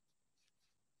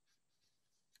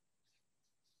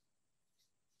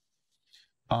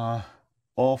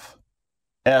of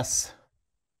S.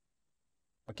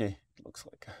 Okay, it looks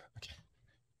like okay.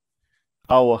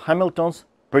 Our Hamilton's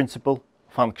principal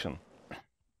function,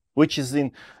 which is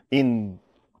in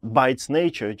by its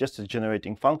nature just a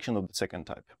generating function of the second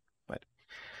type, right?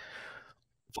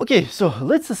 Okay, so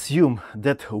let's assume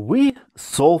that we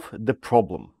solve the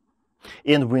problem.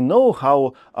 And we know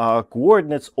how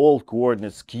coordinates, all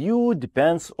coordinates q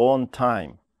depends on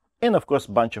time. And of course,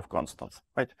 a bunch of constants,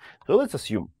 right? So let's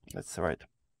assume, let's write,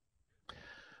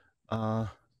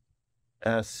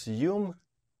 assume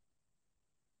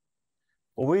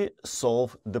we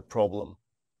solve the problem,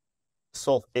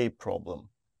 solve a problem.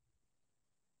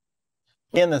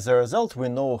 And as a result, we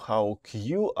know how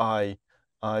qi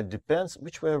depends,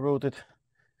 which way I wrote it?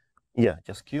 Yeah,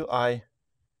 just qi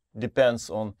depends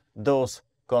on those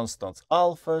constants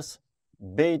alphas,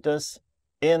 betas,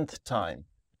 and time.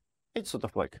 It's sort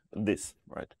of like this,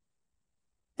 right?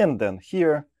 And then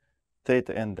here,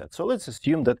 theta and that. So let's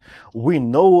assume that we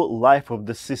know life of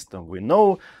the system. We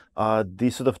know the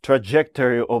sort of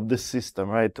trajectory of the system,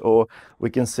 right? Or we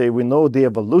can say we know the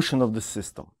evolution of the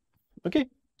system. Okay,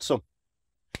 so,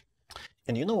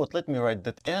 and you know what? Let me write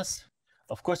that S,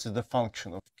 of course, is the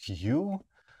function of Q,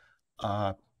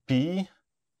 P,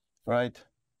 right?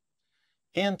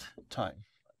 And time.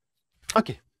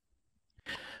 Okay.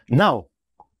 Now,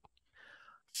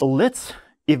 let's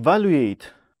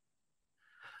evaluate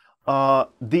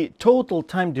the total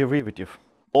time derivative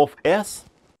of S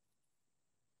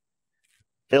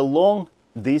along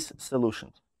these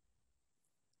solutions.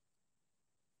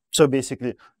 So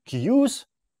basically, Q's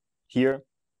here.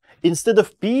 Instead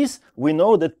of P's, we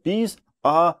know that P's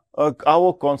are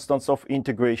our constants of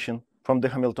integration from the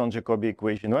Hamilton-Jacobi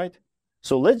equation, right?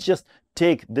 So let's just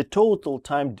take the total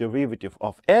time derivative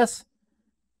of S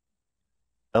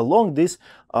along this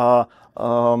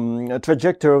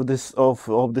trajectory of this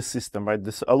of the system, right?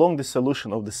 This along the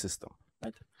solution of the system,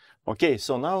 right? Okay,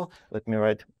 so now let me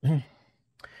write.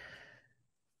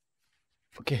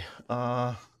 Okay,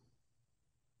 let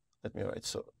me write.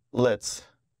 So let's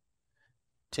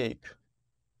take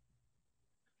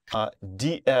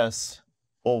ds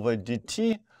over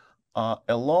dt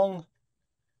along.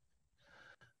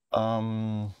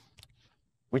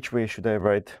 Which way should I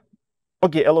write?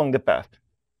 Okay, along the path.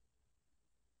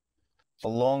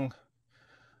 Along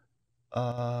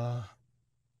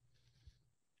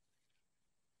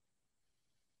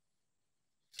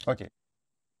okay,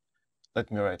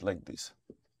 let me write like this.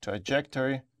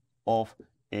 Trajectory of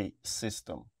a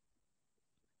system.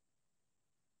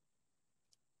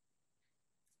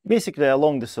 Basically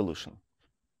along the solution.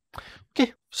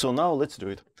 Okay, so now let's do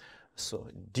it. So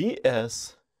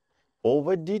ds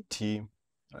over dt,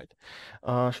 right?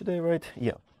 Should I write?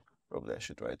 Yeah, probably I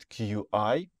should write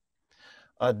qi.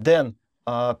 Then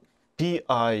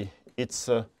pi, it's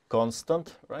a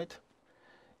constant, right?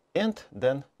 And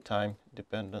then time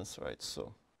dependence, right?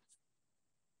 So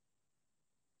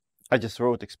I just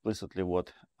wrote explicitly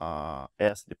what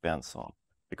S depends on.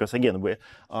 Because again, we're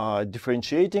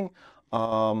differentiating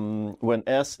when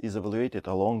S is evaluated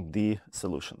along the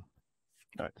solution.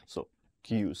 All right, so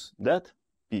Q is that,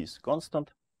 P is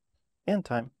constant, and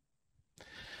time.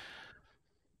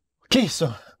 Okay,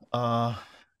 so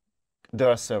there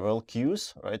are several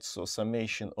Q's, right? So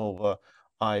summation over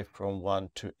I from 1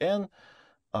 to n,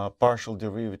 partial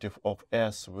derivative of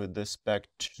S with respect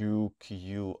to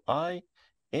Qi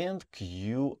and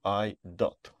Qi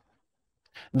dot.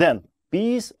 Then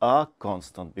P's are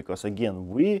constant because again,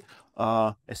 we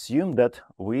assume that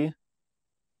we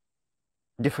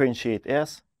differentiate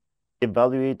S,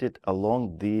 evaluate it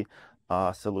along the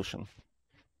solution.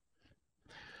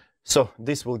 So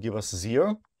this will give us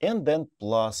 0, and then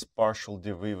plus partial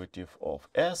derivative of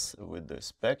S with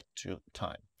respect to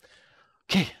time.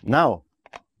 Okay, now,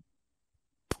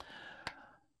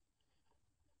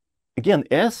 again,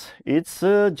 S, it's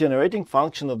a generating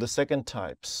function of the second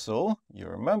type. So you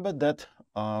remember that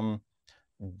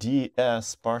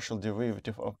ds partial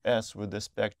derivative of S with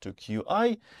respect to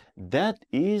Qi, that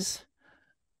is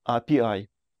Pi.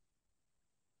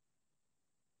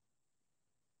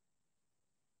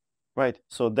 Right,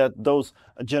 so that those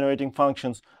generating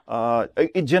functions,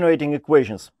 generating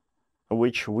equations,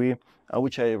 which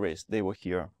I erased, they were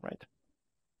here, right?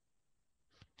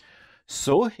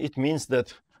 So it means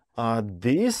that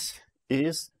this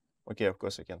is okay. Of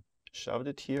course, I can shove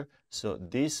it here. So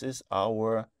this is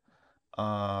our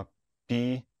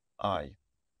Pi,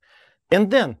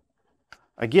 and then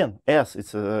again, S,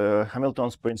 it's a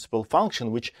Hamilton's principal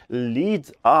function, which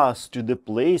leads us to the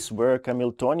place where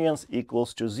Hamiltonians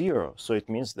equals to 0. So it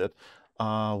means that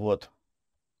what?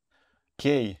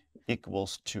 K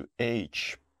equals to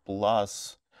H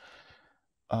plus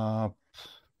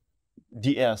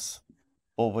ds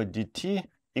over dt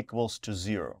equals to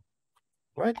 0,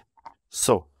 right?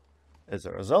 So as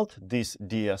a result, this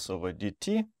ds over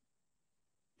dt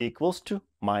equals to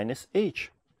minus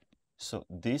H. So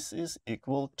this is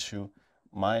equal to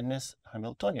minus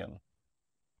Hamiltonian.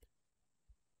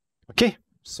 Okay,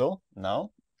 so now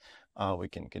we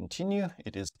can continue.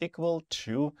 It is equal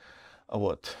to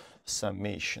what?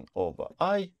 Summation over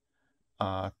I,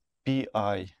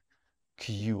 Pi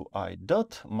Qi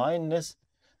dot minus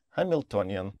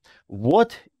Hamiltonian.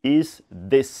 What is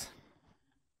this?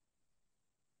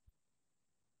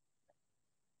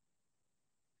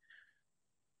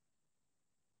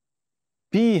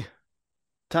 P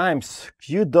times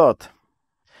Q dot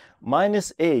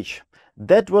minus H.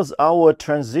 That was our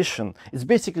transition. It's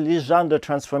basically Legendre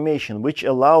transformation, which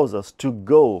allows us to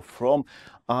go from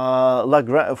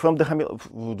from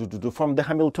the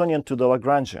Hamiltonian to the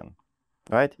Lagrangian.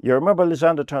 Right? You remember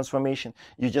Legendre transformation?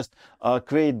 You just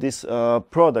create this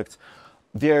product,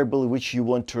 variable which you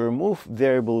want to remove,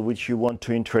 variable which you want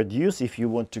to introduce if you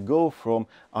want to go from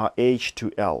H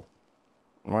to L.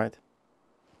 Right?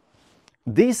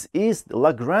 This is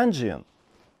Lagrangian.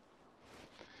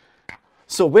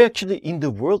 So we're actually in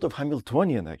the world of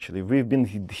Hamiltonian, actually. We've been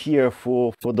here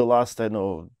for the last, I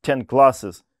know, 10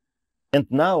 classes. And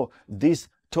now this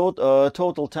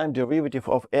total time derivative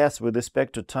of S with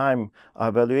respect to time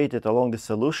evaluated along the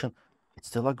solution, it's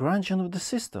the Lagrangian of the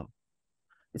system.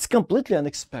 It's completely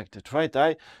unexpected,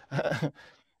 right?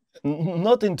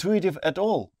 Not intuitive at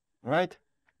all, right?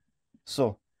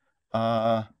 So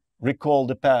recall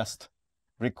the past,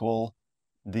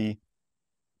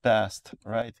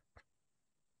 right?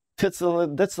 That's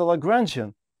the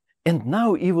Lagrangian. And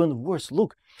now even worse,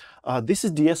 look, this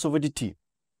is ds over dt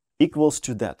equals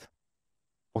to that.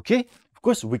 Okay, of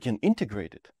course we can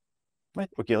integrate it, right?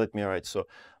 Okay, let me write. So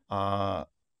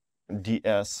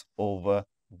ds over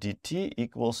dt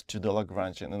equals to the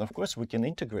Lagrangian, and of course we can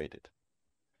integrate it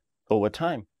over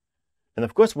time, and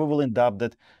of course we will end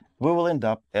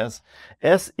up as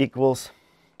s equals,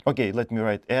 okay, let me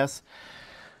write s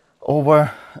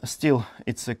over, still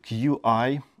it's a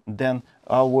Qi, then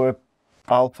our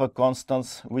alpha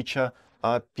constants, which are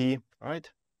p,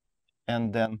 right?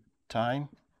 And then time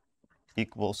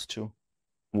equals to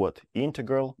what?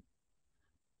 Integral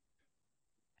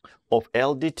of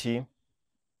L dt,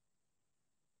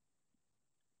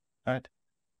 right?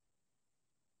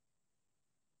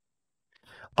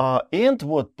 And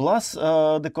what? Plus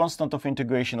the constant of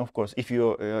integration, of course, if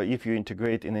you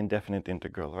integrate in indefinite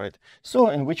integral, right? So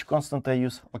in which constant I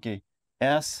use? Okay,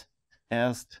 s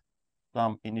as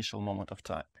some initial moment of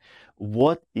time.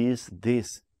 What is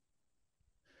this?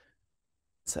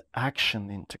 It's an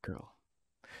action integral.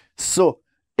 So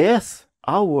S,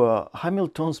 our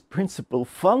Hamilton's principal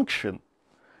function,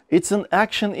 it's an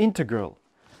action integral.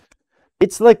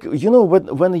 it's like, you know,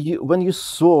 when you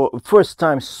saw first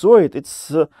time saw it,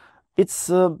 it's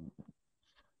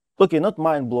okay, not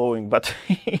mind-blowing, but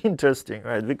interesting,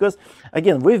 right? Because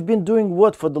again, we've been doing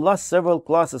what for the last several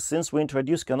classes since we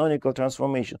introduced canonical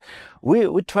transformation.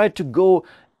 We tried to go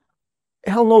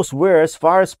hell knows where as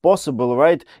far as possible,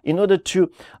 right, in order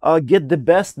to get the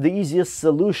best, the easiest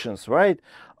solutions, right?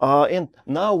 And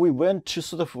now we went to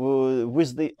sort of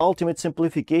with the ultimate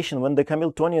simplification when the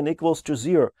Hamiltonian equals to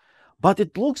 0. But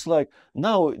it looks like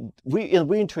now we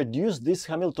introduced this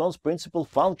Hamilton's principal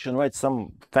function, right?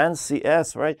 Some fancy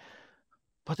S, right?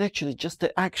 But actually just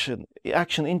the action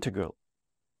integral.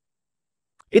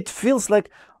 It feels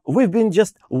like we've been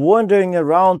just wandering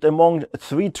around among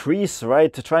 3 trees,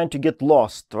 right? Trying to get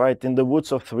lost, right? In the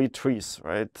woods of 3 trees,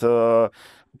 right?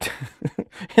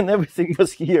 And everything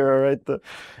was here, right?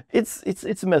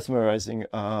 It's mesmerizing.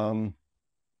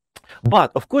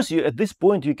 But of course, at this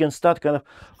point you can start kind of,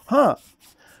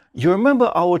 you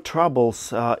remember our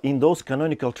troubles in those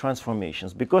canonical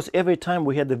transformations, because every time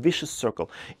we had a vicious circle.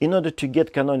 In order to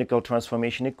get canonical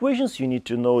transformation equations, you need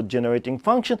to know generating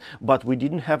function, but we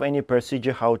didn't have any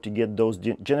procedure how to get those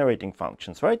generating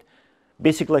functions, right?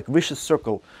 Basically like vicious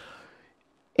circle.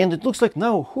 And it looks like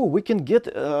now, we can get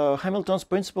Hamilton's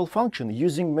principal function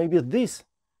using maybe this.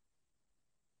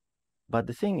 But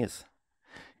the thing is,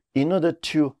 in order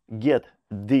to get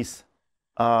this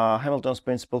Hamilton's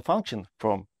principal function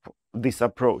from this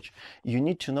approach, you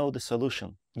need to know the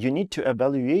solution. You need to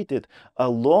evaluate it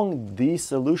along the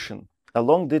solution,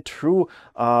 along the true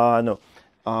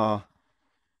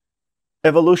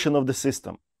evolution of the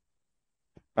system,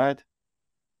 right?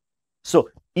 So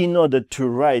in order to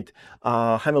write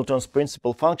Hamilton's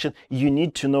principal function, you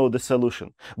need to know the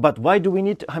solution. But why do we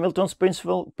need Hamilton's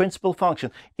principal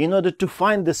function? In order to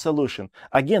find the solution.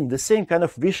 Again, the same kind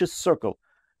of vicious circle.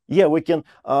 Yeah, we can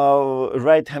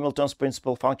write Hamilton's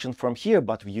principal function from here,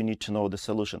 but you need to know the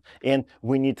solution. And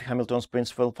we need Hamilton's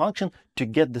principal function to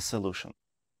get the solution.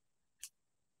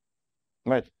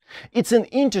 Right. It's an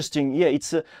interesting, yeah,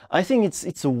 I think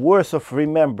it's worth of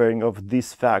remembering of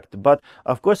this fact. But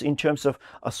of course, in terms of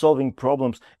solving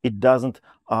problems, it doesn't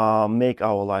make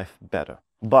our life better.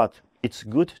 But it's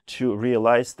good to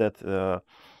realize that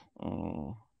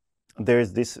there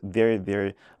is this very,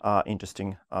 very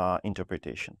interesting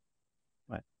interpretation.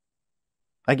 Right.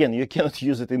 Again, you cannot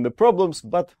use it in the problems,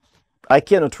 but I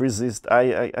cannot resist.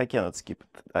 I cannot skip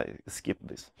it. I skip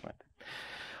this. Right.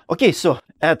 Okay, so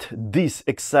at this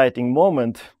exciting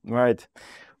moment, right,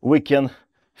 we can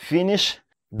finish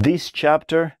this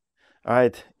chapter,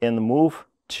 right, and move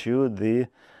to the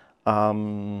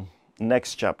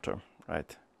next chapter,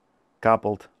 right,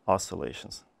 coupled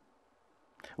oscillations.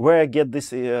 Where I get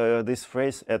this this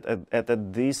phrase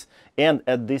at this and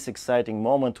at this exciting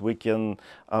moment, we can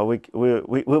we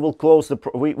will close the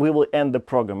we will end the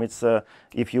program. It's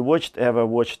if you ever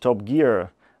watched Top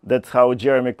Gear. That's how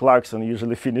Jeremy Clarkson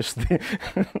usually finished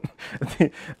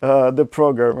the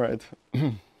program, right?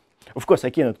 Of course,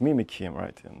 I cannot mimic him,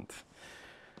 right?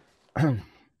 And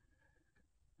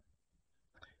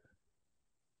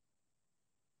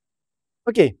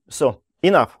okay, so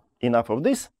enough of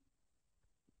this.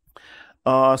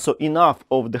 So enough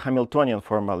of the Hamiltonian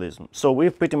formalism. So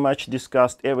we've pretty much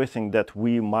discussed everything that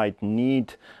we might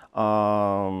need,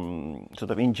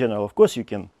 sort of in general. Of course, you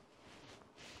can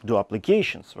do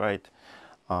applications, right?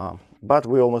 But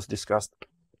we almost discussed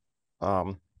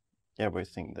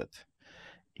everything that's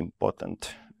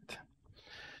important.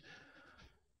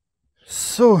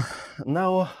 So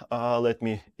now let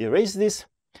me erase this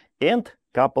and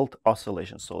coupled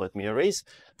oscillations. So let me erase,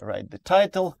 write the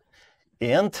title,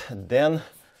 and then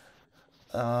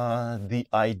the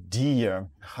idea,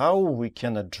 how we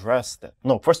can address that.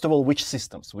 No, first of all, which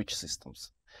systems,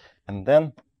 and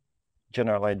then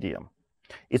general idea.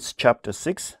 It's chapter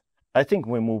 6. I think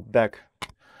we move back.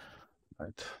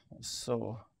 Right.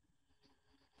 So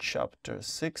chapter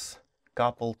 6,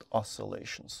 coupled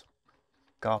oscillations.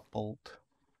 Coupled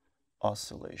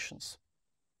oscillations.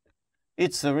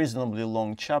 It's a reasonably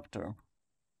long chapter.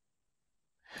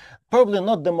 Probably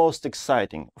not the most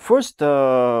exciting. First,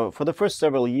 for the first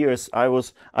several years,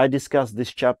 I discussed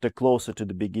this chapter closer to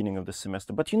the beginning of the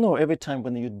semester. But you know, every time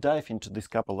when you dive into these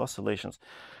coupled oscillations,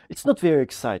 it's not very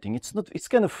exciting. It's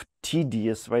kind of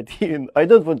tedious, right? I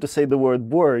don't want to say the word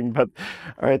boring, but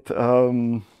right,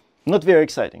 not very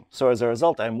exciting. So as a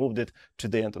result, I moved it to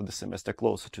the end of the semester,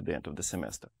 closer to the end of the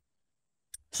semester.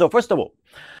 So first of all,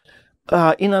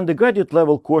 in undergraduate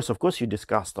level course, of course, you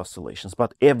discussed oscillations,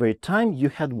 but every time you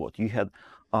had what? You had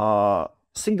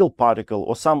single particle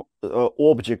or some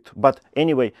object, but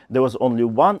anyway, there was only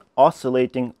one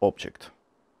oscillating object,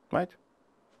 right?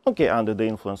 Okay, under the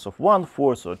influence of one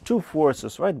force or two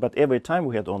forces, right? But every time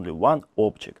we had only one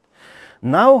object.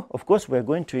 Now, of course, we're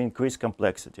going to increase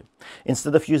complexity.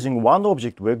 Instead of using one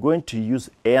object, we're going to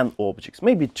use n objects,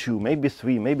 maybe two, maybe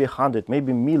three, maybe 100,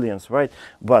 maybe millions, right?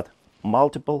 But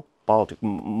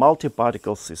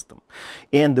multi-particle system.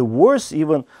 And the worse,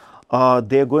 even,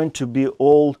 they're going to be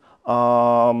all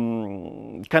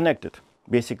connected,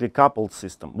 basically coupled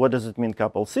system. What does it mean,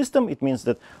 coupled system? It means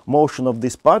that motion of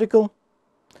this particle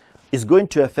is going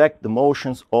to affect the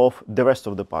motions of the rest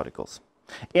of the particles.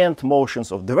 And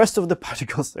motions of the rest of the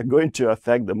particles are going to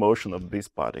affect the motion of this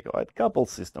particle. Right? Coupled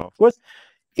system, of course,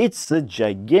 it's a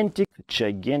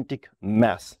gigantic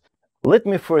mess. Let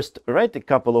me first draw a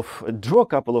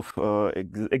couple of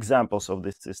examples of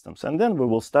these systems, and then we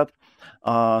will start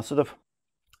sort of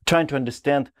trying to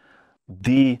understand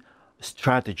the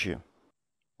strategy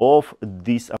of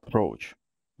this approach,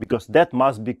 because that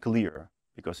must be clear,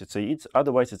 because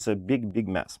otherwise it's a big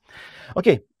mess.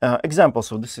 Okay, examples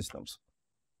of the systems.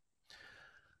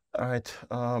 All right.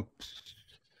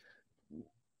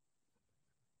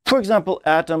 For example,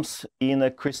 atoms in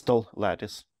a crystal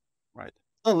lattice, right?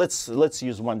 Let's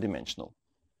use one-dimensional,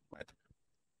 right?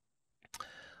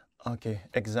 Okay,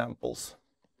 examples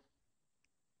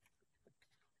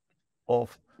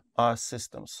of our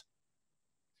systems.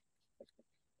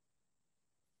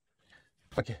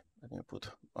 Okay, let me put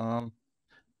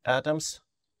atoms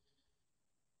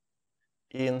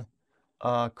in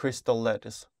a crystal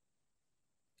lattice.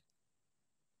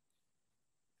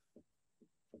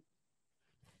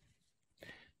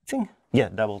 Yeah,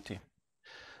 double T.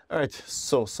 All right,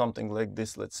 so something like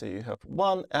this. Let's say you have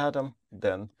one atom,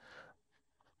 then,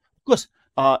 of course,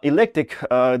 electric,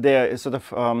 there is sort of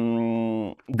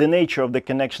the nature of the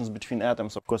connections between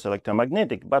atoms, of course,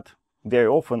 electromagnetic, but very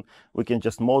often we can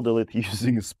just model it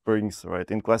using springs,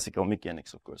 right? In classical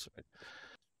mechanics, of course, right?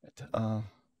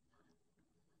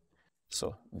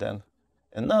 So then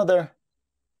another,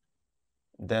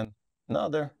 then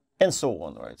another, and so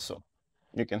on, right? So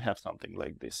you can have something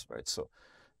like this, right? So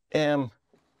M,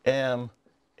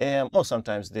 or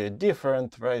sometimes they're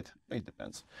different, right? It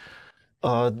depends.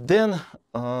 Then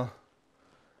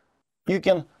you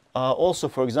can also,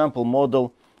 for example,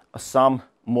 model some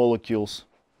molecules.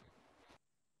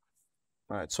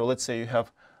 All right, so let's say you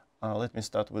have, let me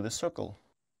start with a circle.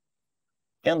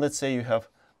 And let's say you have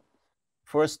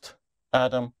first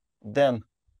atom, then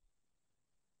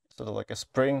sort of like a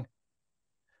spring,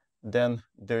 then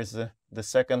there's the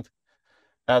second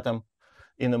atom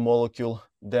in a molecule,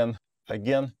 then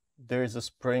again there is a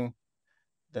spring,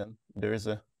 then there is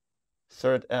a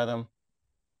third atom.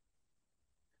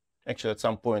 Actually, at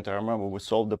some point I remember we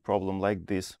solved the problem like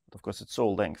this. Of course, it's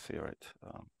so lengthy, right?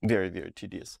 Very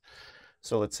tedious.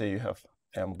 So let's say you have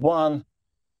M1,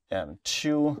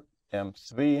 M2,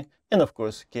 M3, and of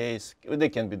course case, they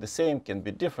can be the same, can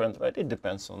be different, right? It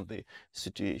depends on the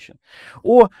situation.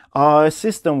 Or a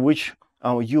system which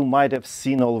you might have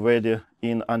seen already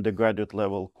in undergraduate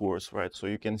level course, right? So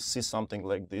you can see something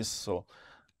like this. So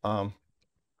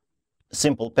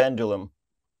simple pendulum.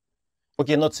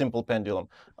 Okay, not simple pendulum,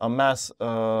 a mass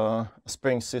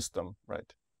spring system,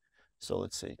 right? So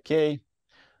let's say K,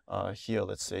 here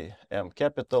let's say M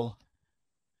capital.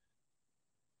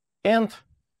 And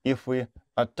if we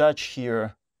attach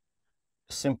here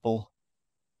a simple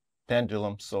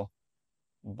pendulum, so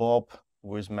Bob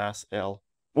with mass L,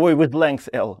 or with length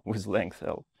L,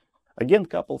 again,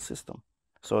 coupled system.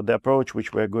 So the approach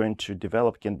which we're going to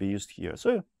develop can be used here.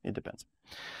 So it depends.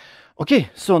 Okay,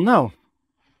 so now,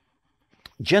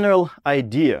 general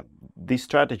idea, the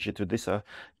strategy to this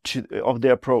of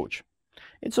the approach.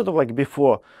 It's sort of like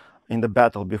before, in the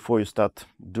battle, before you start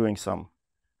doing some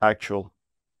actual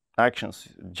actions,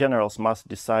 generals must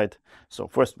decide. So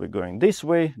first we're going this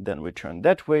way, then we turn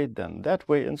that way, then that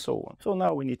way, and so on. So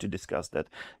now we need to discuss that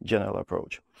general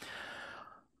approach.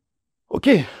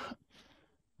 Okay,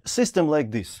 system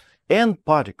like this, n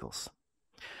particles,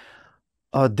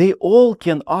 they all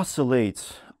can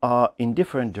oscillate in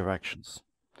different directions,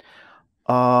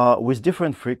 with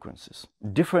different frequencies,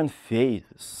 different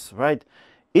phases, right?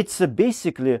 It's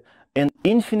basically an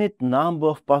infinite number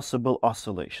of possible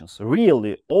oscillations,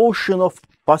 really ocean of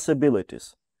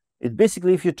possibilities. It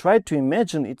basically, if you try to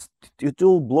imagine, it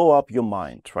will blow up your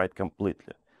mind, right,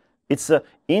 completely. It's an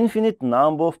infinite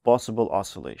number of possible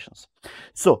oscillations.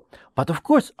 So, but of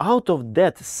course, out of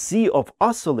that sea of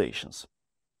oscillations,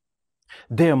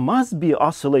 there must be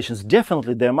oscillations,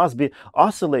 definitely there must be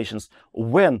oscillations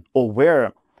when or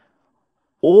where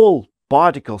all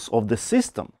particles of the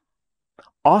system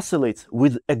oscillates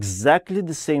with exactly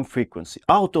the same frequency.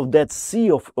 Out of that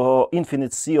sea of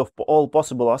infinite sea of all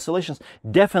possible oscillations,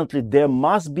 definitely there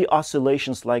must be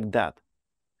oscillations like that.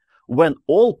 When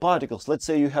all particles, let's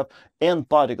say you have n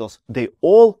particles, they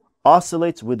all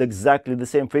oscillate with exactly the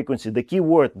same frequency. The key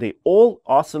word, they all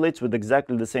oscillate with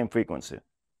exactly the same frequency.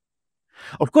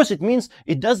 Of course, it means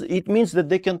that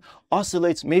they can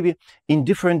oscillate maybe in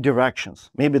different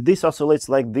directions. Maybe this oscillates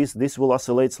like this will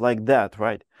oscillate like that,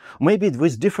 right? Maybe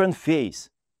with different phase,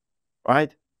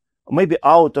 right? Maybe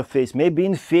out of phase, maybe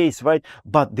in phase, right?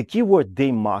 But the keyword,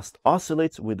 they must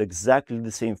oscillate with exactly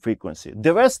the same frequency.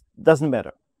 The rest doesn't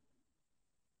matter,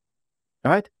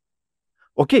 right?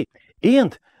 Okay,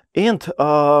 and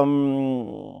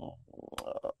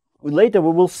later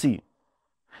we will see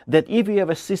that if you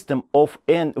have a system of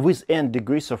n with n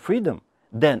degrees of freedom,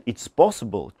 then it's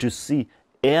possible to see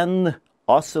n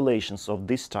oscillations of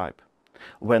this type.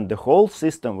 When the whole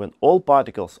system, when all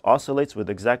particles oscillates with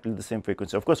exactly the same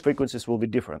frequency. Of course, frequencies will be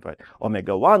different, right?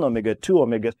 Omega 1, omega 2,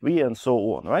 omega 3, and so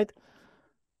on, right?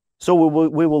 So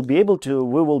we will be able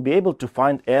to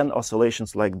find n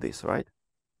oscillations like this, right?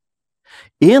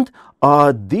 And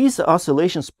these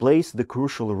oscillations plays the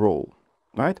crucial role,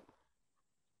 right?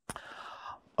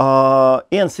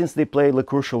 And since they play the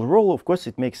crucial role, of course,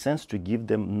 it makes sense to give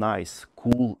them nice,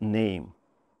 cool name.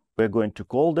 We're going to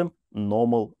call them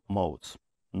normal modes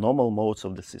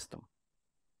of the system.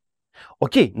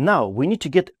 Okay, now we need to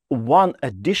get one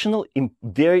additional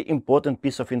very important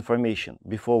piece of information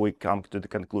before we come to the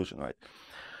conclusion, right?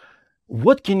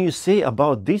 What can you say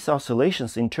about these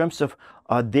oscillations in terms of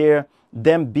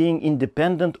them being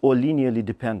independent or linearly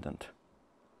dependent?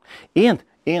 And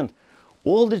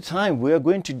all the time we are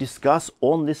going to discuss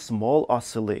only small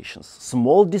oscillations,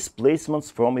 small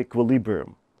displacements from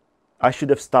equilibrium. I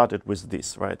should have started with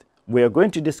this, right? We are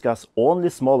going to discuss only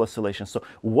small oscillations. So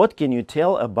what can you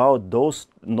tell about those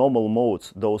normal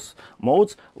modes, those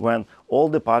modes when all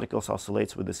the particles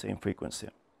oscillate with the same frequency?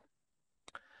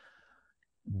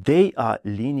 They are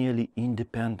linearly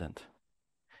independent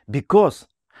because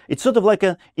it's sort of like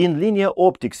in linear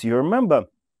optics. You remember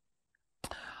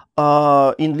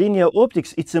in linear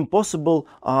optics, it's impossible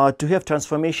to have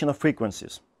transformation of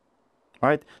frequencies,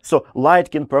 right? So light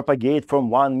can propagate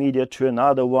from one media to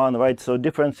another one, right? So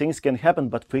different things can happen,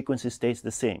 but frequency stays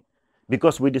the same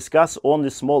because we discuss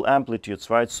only small amplitudes,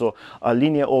 right? So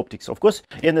linear optics, of course,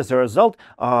 and as a result,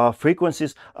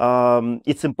 frequencies,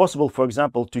 it's impossible, for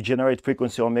example, to generate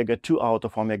frequency omega 2 out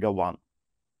of omega 1.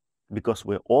 Because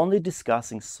we're only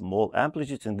discussing small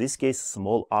amplitudes, in this case,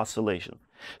 small oscillation.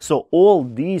 So all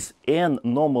these n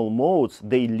normal modes,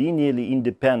 they linearly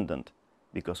independent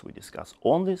because we discuss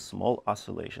only small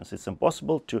oscillations. It's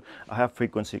impossible to have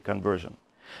frequency conversion.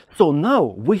 So now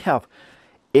we have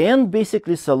n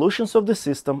basically solutions of the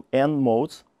system, n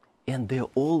modes, and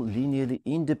they're all linearly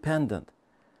independent.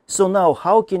 So now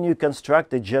how can you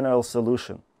construct a general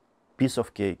solution? Piece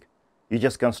of cake. You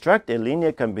just construct a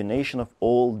linear combination of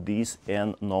all these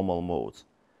n normal modes.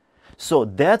 So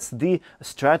that's the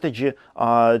strategy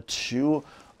to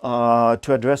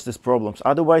address these problems.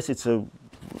 Otherwise, it's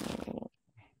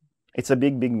a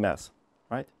big mess,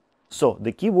 right? So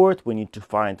the key word, we need to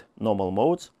find normal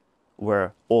modes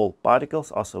where all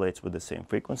particles oscillate with the same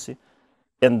frequency.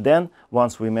 And then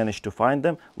once we manage to find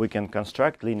them, we can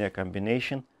construct linear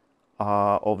combination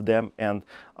of them. And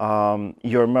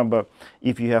you remember,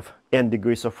 if you have n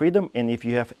degrees of freedom and if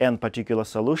you have n particular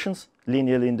solutions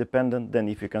linearly independent, then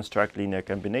if you construct linear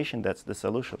combination, that's the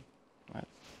solution, right?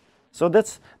 So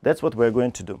that's what we're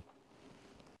going to do.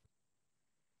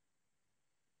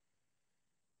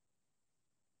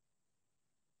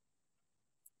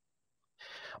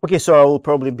 Okay, so I will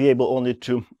probably be able only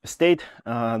to state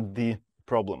the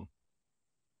problem,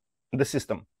 the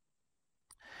system.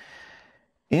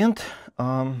 And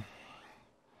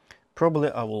probably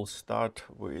I will start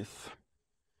with,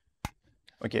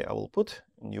 okay, I will put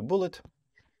a new bullet.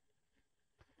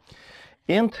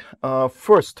 And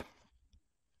first,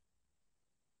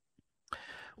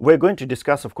 we're going to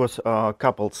discuss, of course,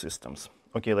 coupled systems.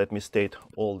 Okay, let me state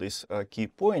all these key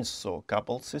points. So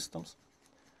coupled systems,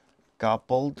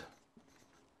 coupled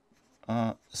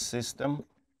systems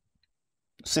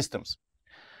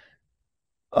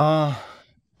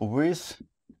with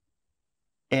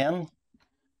n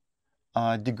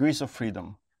degrees of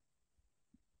freedom.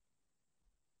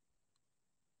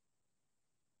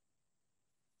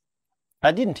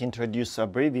 I didn't introduce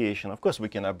abbreviation. Of course, we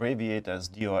can abbreviate as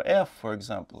D or F, for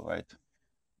example, right?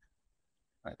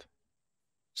 Right.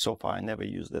 So far, I never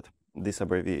used these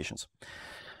abbreviations.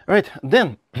 Right.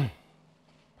 Then,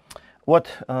 what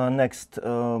next?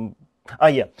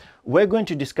 Yeah, we're going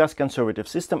to discuss conservative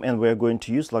system, and we're going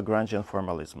to use Lagrangian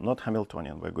formalism, not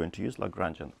Hamiltonian. We're going to use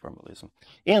Lagrangian formalism.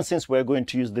 And since we're going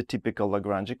to use the typical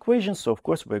Lagrange equations, so of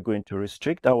course we're going to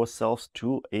restrict ourselves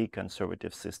to a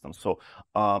conservative system. So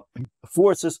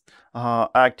forces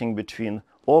acting between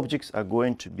objects are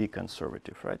going to be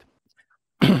conservative, right?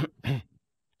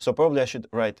 So probably I should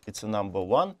write it's a number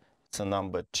 1, it's a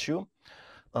number 2,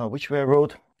 which way I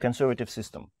wrote conservative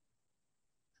system.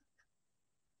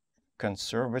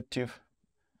 Conservative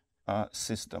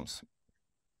systems.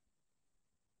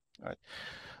 Right.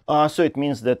 So it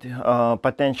means that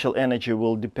potential energy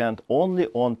will depend only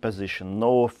on position.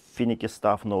 No finicky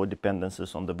stuff, no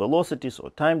dependencies on the velocities or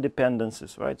time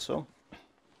dependencies, right? So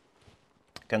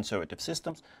conservative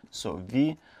systems. So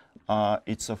V,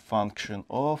 it's a function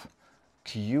of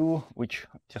Q, which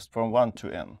just from 1 to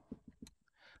n.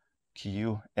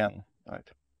 Qn,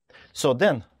 right? So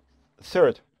then,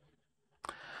 third,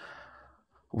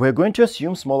 we're going to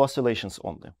assume small oscillations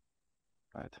only,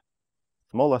 right?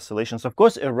 Small oscillations, of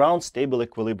course, around stable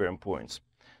equilibrium points.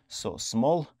 So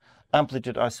small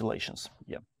amplitude oscillations,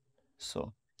 yeah.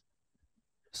 So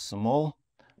small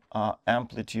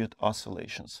amplitude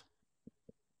oscillations.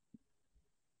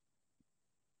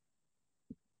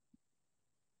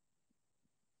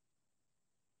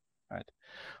 Right.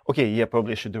 Okay, yeah,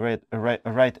 probably should write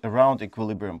around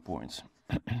equilibrium points.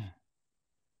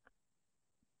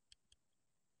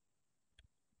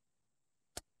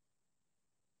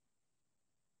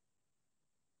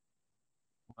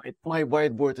 My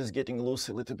whiteboard is getting loose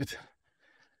a little bit.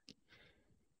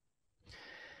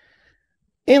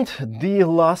 And the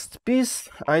last piece,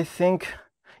 I think,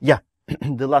 yeah,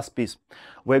 the last piece,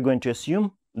 we're going to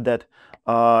assume that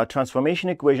transformation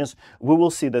equations, we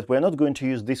will see that we're not going to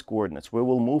use these coordinates. We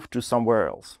will move to somewhere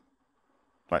else.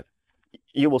 Right.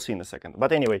 You will see in a second.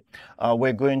 But anyway,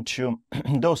 we're going to,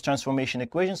 those transformation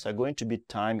equations are going to be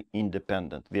time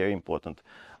independent. Very important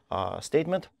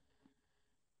statement.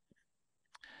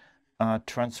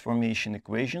 Transformation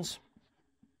equations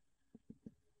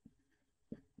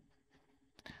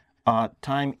are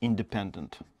time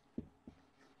independent.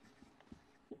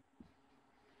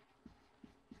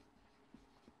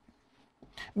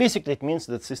 Basically, it means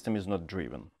that system is not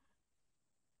driven.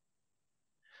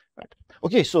 Right.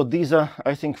 Okay, so these are,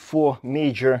 I think, 4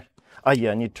 major.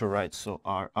 Yeah, I need to write. So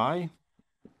Ri,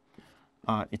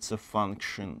 it's a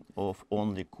function of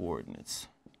only coordinates.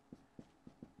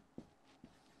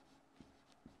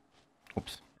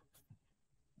 Oops.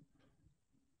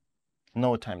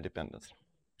 No time dependence.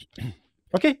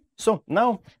 Okay, so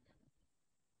now,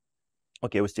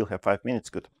 okay, we still have 5 minutes.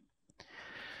 Good.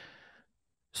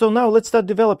 So now let's start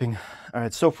developing. All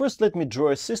right, so first let me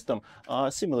draw a system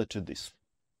similar to this.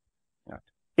 Right.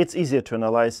 It's easier to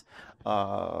analyze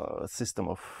a system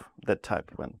of that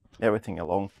type when everything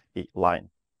along a line.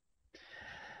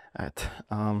 All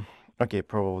right. Okay,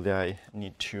 probably I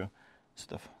need to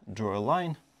sort of draw a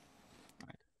line.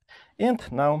 Right. And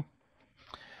now,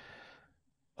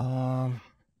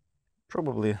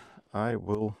 probably I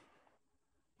will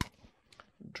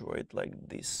draw it like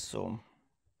this. So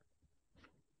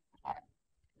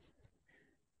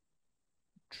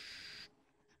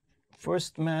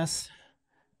first mass,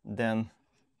 then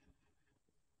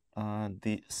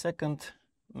the second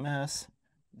mass,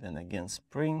 then again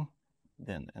spring,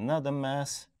 then another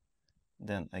mass,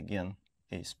 then again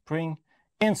a spring,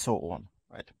 and so on,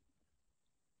 right?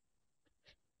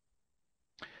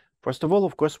 First of all,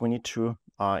 of course, we need to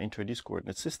introduce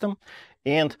coordinate system.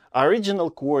 And original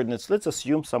coordinates, let's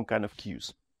assume some kind of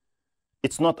q's.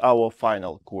 It's not our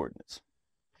final coordinates.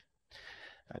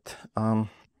 Right.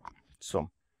 So,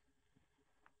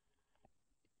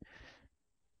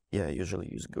 yeah, I usually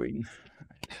use green.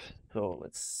 So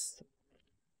let's...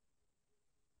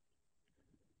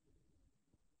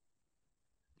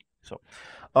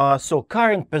 So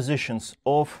current positions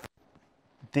of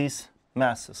these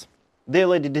masses, they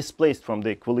already displaced from the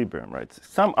equilibrium, right?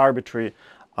 Some arbitrary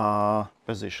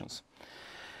positions.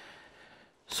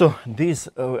 So these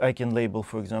I can label,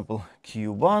 for example,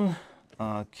 Q1,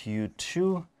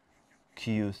 Q2,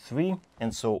 Q3,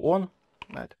 and so on.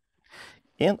 Right.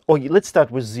 And let's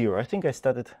start with 0. I think I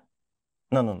started.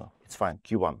 No, it's fine.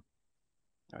 Q1.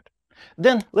 Right.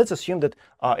 Then let's assume that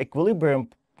equilibrium,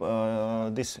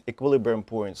 these equilibrium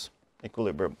points.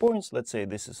 Let's say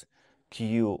this is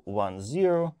Q1,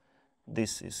 0.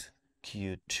 This is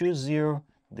Q2, 0.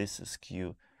 This is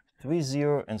Q3,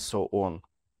 0, and so on.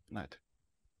 Right.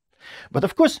 But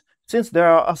of course, since there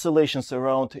are oscillations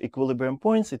around equilibrium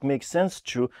points, it makes sense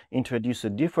to introduce a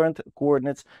different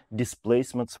coordinates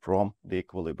displacements from the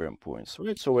equilibrium points,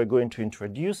 right? So we're going to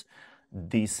introduce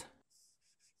these.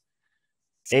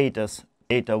 Etas,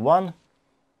 eta 1,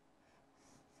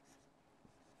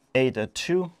 eta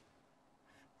 2,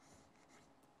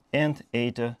 and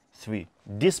eta 3.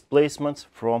 Displacements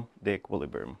from the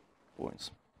equilibrium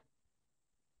points.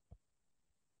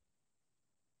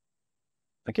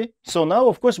 Okay, so now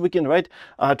of course we can write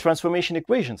transformation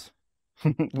equations,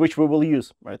 which we will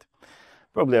use, right?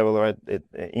 Probably I will write it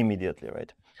immediately,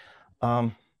 right?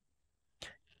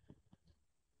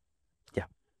 Yeah,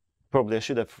 probably I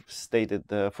should have stated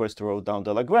first wrote down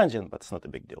the Lagrangian, but it's not a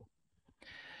big deal.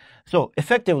 So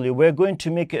effectively, we're going to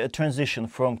make a transition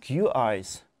from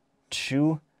QIs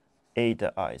to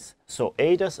eta i's. So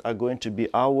etas are going to be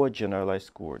our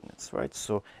generalized coordinates, right?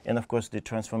 So, and of course the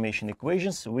transformation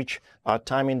equations, which are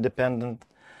time independent.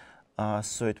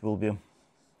 So it will be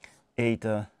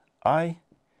eta I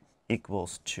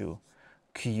equals to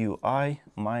qi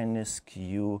minus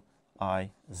qi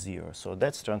 0. So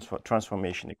that's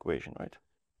transformation equation, right?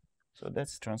 So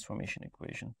that's transformation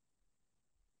equation.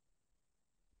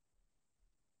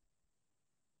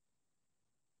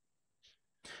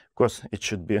 Of course, it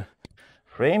should be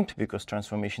framed because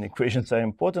transformation equations are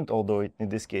important, although in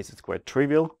this case it's quite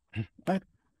trivial. Right?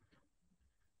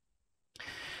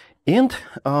 And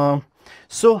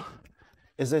so,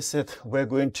 as I said, we're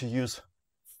going to use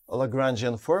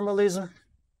Lagrangian formalism.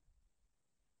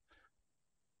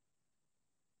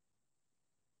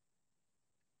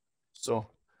 So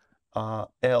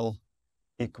L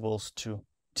equals to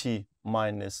T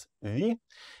minus V.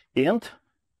 And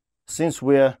since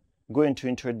we're going to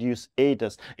introduce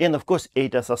etas, and of course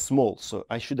etas are small, so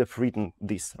I should have written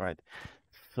this, right?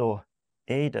 So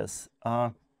etas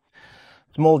are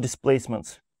small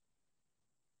displacements.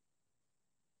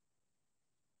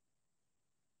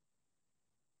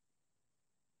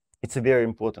 It's a very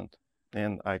important,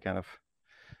 and I kind of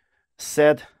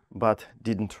said but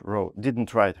didn't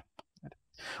write.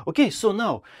 Okay, so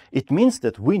now it means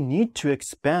that we need to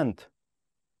expand.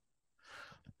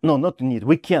 No, not need.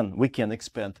 We can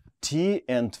expand T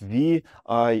and V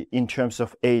in terms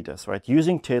of etas, right?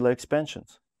 Using Taylor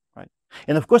expansions, right?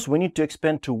 And of course, we need to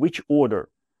expand to which order?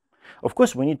 Of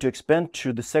course, we need to expand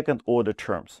to the second order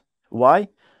terms. Why?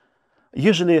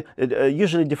 Usually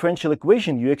differential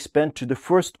equation, you expand to the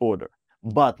first order.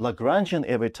 But Lagrangian,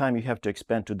 every time you have to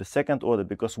expand to the second order,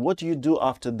 because what do you do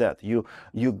after that? You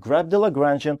grab the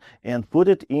Lagrangian and put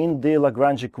it in the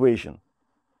Lagrange equation,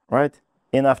 right?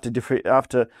 And after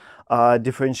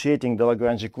differentiating the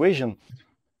Lagrange equation,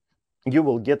 you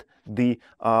will get the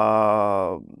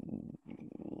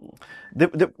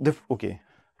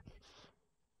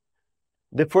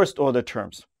first order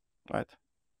terms, right?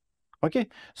 Okay,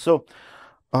 so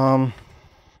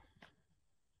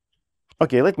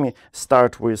okay, let me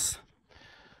start with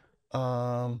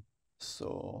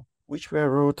so which way I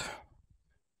wrote.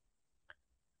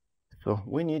 So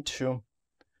we need to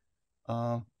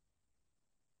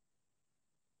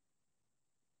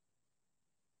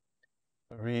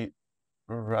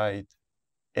rewrite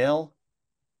L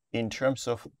in terms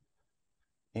of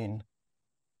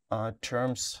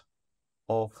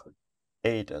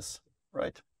etas,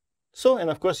 right? So, and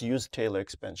of course use Taylor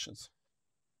expansions.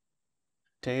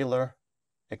 Taylor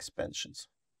expansions.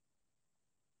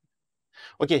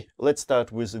 Okay, let's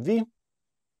start with V,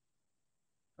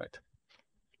 right?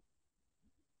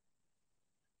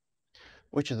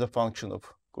 Which is a function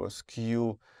of course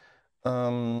Q.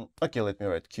 Okay, let me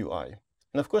write Qi.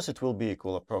 And of course it will be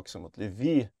equal approximately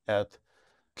V at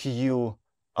Qi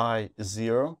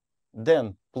 0,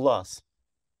 then plus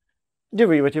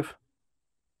derivative,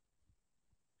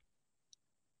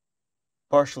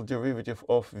 partial derivative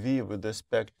of V with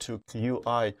respect to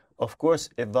Qi, of course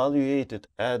evaluated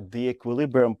at the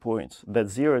equilibrium points. That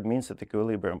 0 means at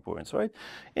equilibrium points, right?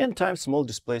 And times small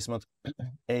displacement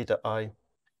eta I,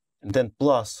 and then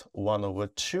plus 1 over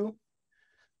 2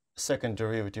 second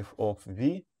derivative of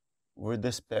V with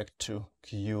respect to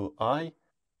Qi,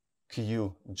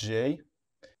 Qj,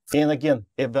 and again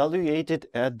evaluated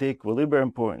at the equilibrium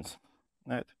points,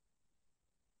 right?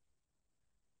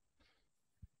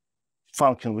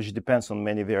 Function which depends on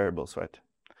many variables, right?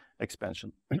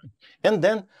 Expansion. And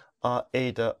then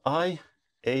eta I,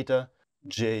 eta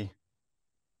j,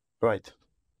 right?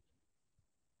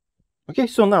 Okay,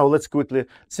 so now let's quickly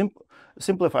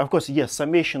simplify. Of course, yes,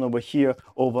 summation over here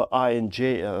over I and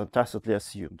j tacitly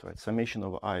assumed, right? Summation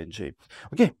over I and j.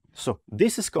 Okay, so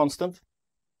this is constant.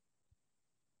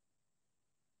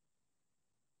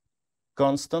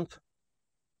 Constant.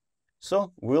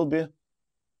 So we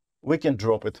can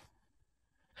drop it.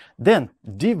 Then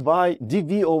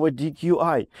dv over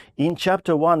dqi. In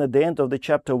chapter 1, at the end of the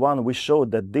chapter 1, we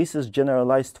showed that this is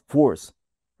generalized force,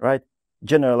 right?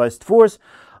 Generalized force.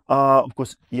 Of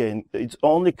course, yeah, it's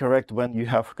only correct when you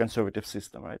have conservative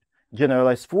system, right?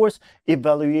 Generalized force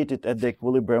evaluated at the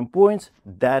equilibrium points,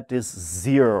 that is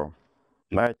 0,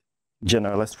 right?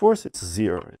 Generalized force, it's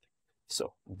 0. Right?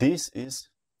 So this is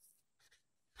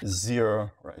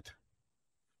 0, right?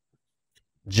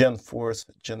 Gen force,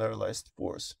 generalized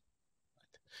force.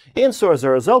 And so as a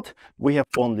result, we have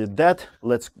only that.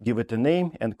 Let's give it a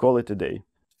name and call it a day.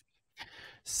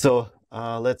 So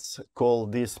let's call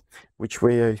this, which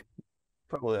way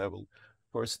I will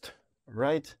first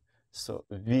write. So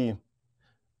V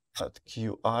at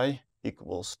Qi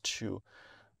equals to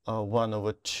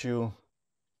 1/2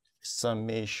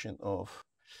 summation of,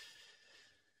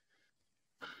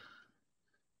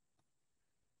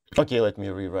 okay, let me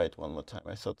rewrite one more time.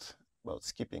 I thought about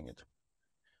skipping it.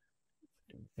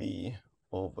 V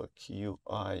over Qi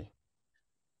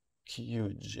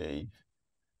Qj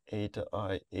eta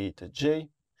I eta j.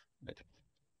 Right.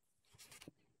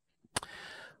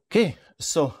 Okay,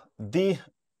 so the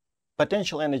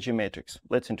potential energy matrix.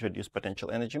 Let's introduce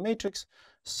potential energy matrix.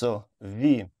 So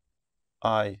Vij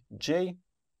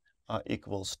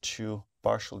equals to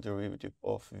partial derivative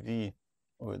of V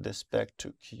with respect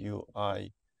to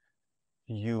Qi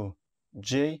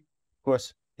Uj, of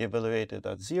course, evaluated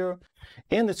at 0,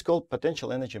 and it's called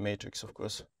potential energy matrix, of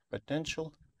course,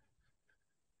 potential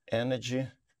energy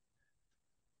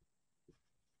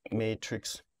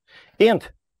matrix.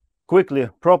 And quickly,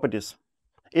 properties.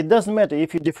 It doesn't matter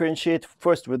if you differentiate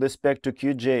first with respect to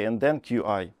Qj and then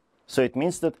Qi. So it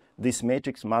means that this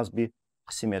matrix must be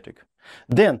symmetric.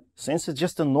 Then, since it's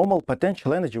just a normal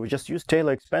potential energy, we just use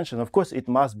Taylor expansion, of course, it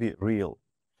must be real.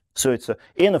 So it's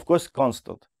and of course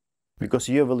constant, because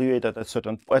you evaluate at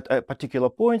a particular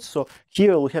point. So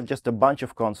here we have just a bunch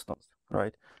of constants,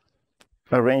 right?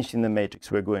 Arranged in the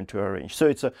matrix we're going to arrange. So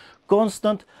it's a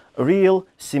constant, real,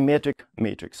 symmetric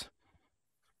matrix.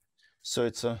 So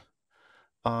it's a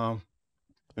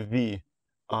Vij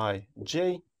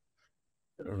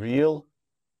real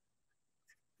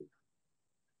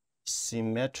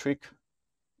symmetric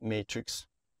matrix,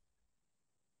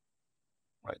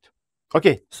 right?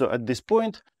 Okay, so at this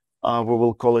point we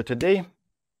will call it a day,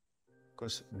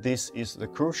 because this is the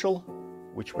crucial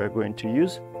which we're going to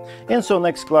use. And so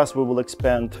next class we will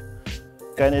expand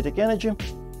kinetic energy,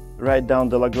 write down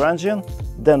the Lagrangian,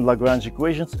 then Lagrange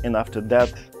equations, and after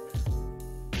that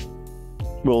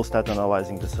we will start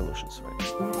analyzing the solutions. Right?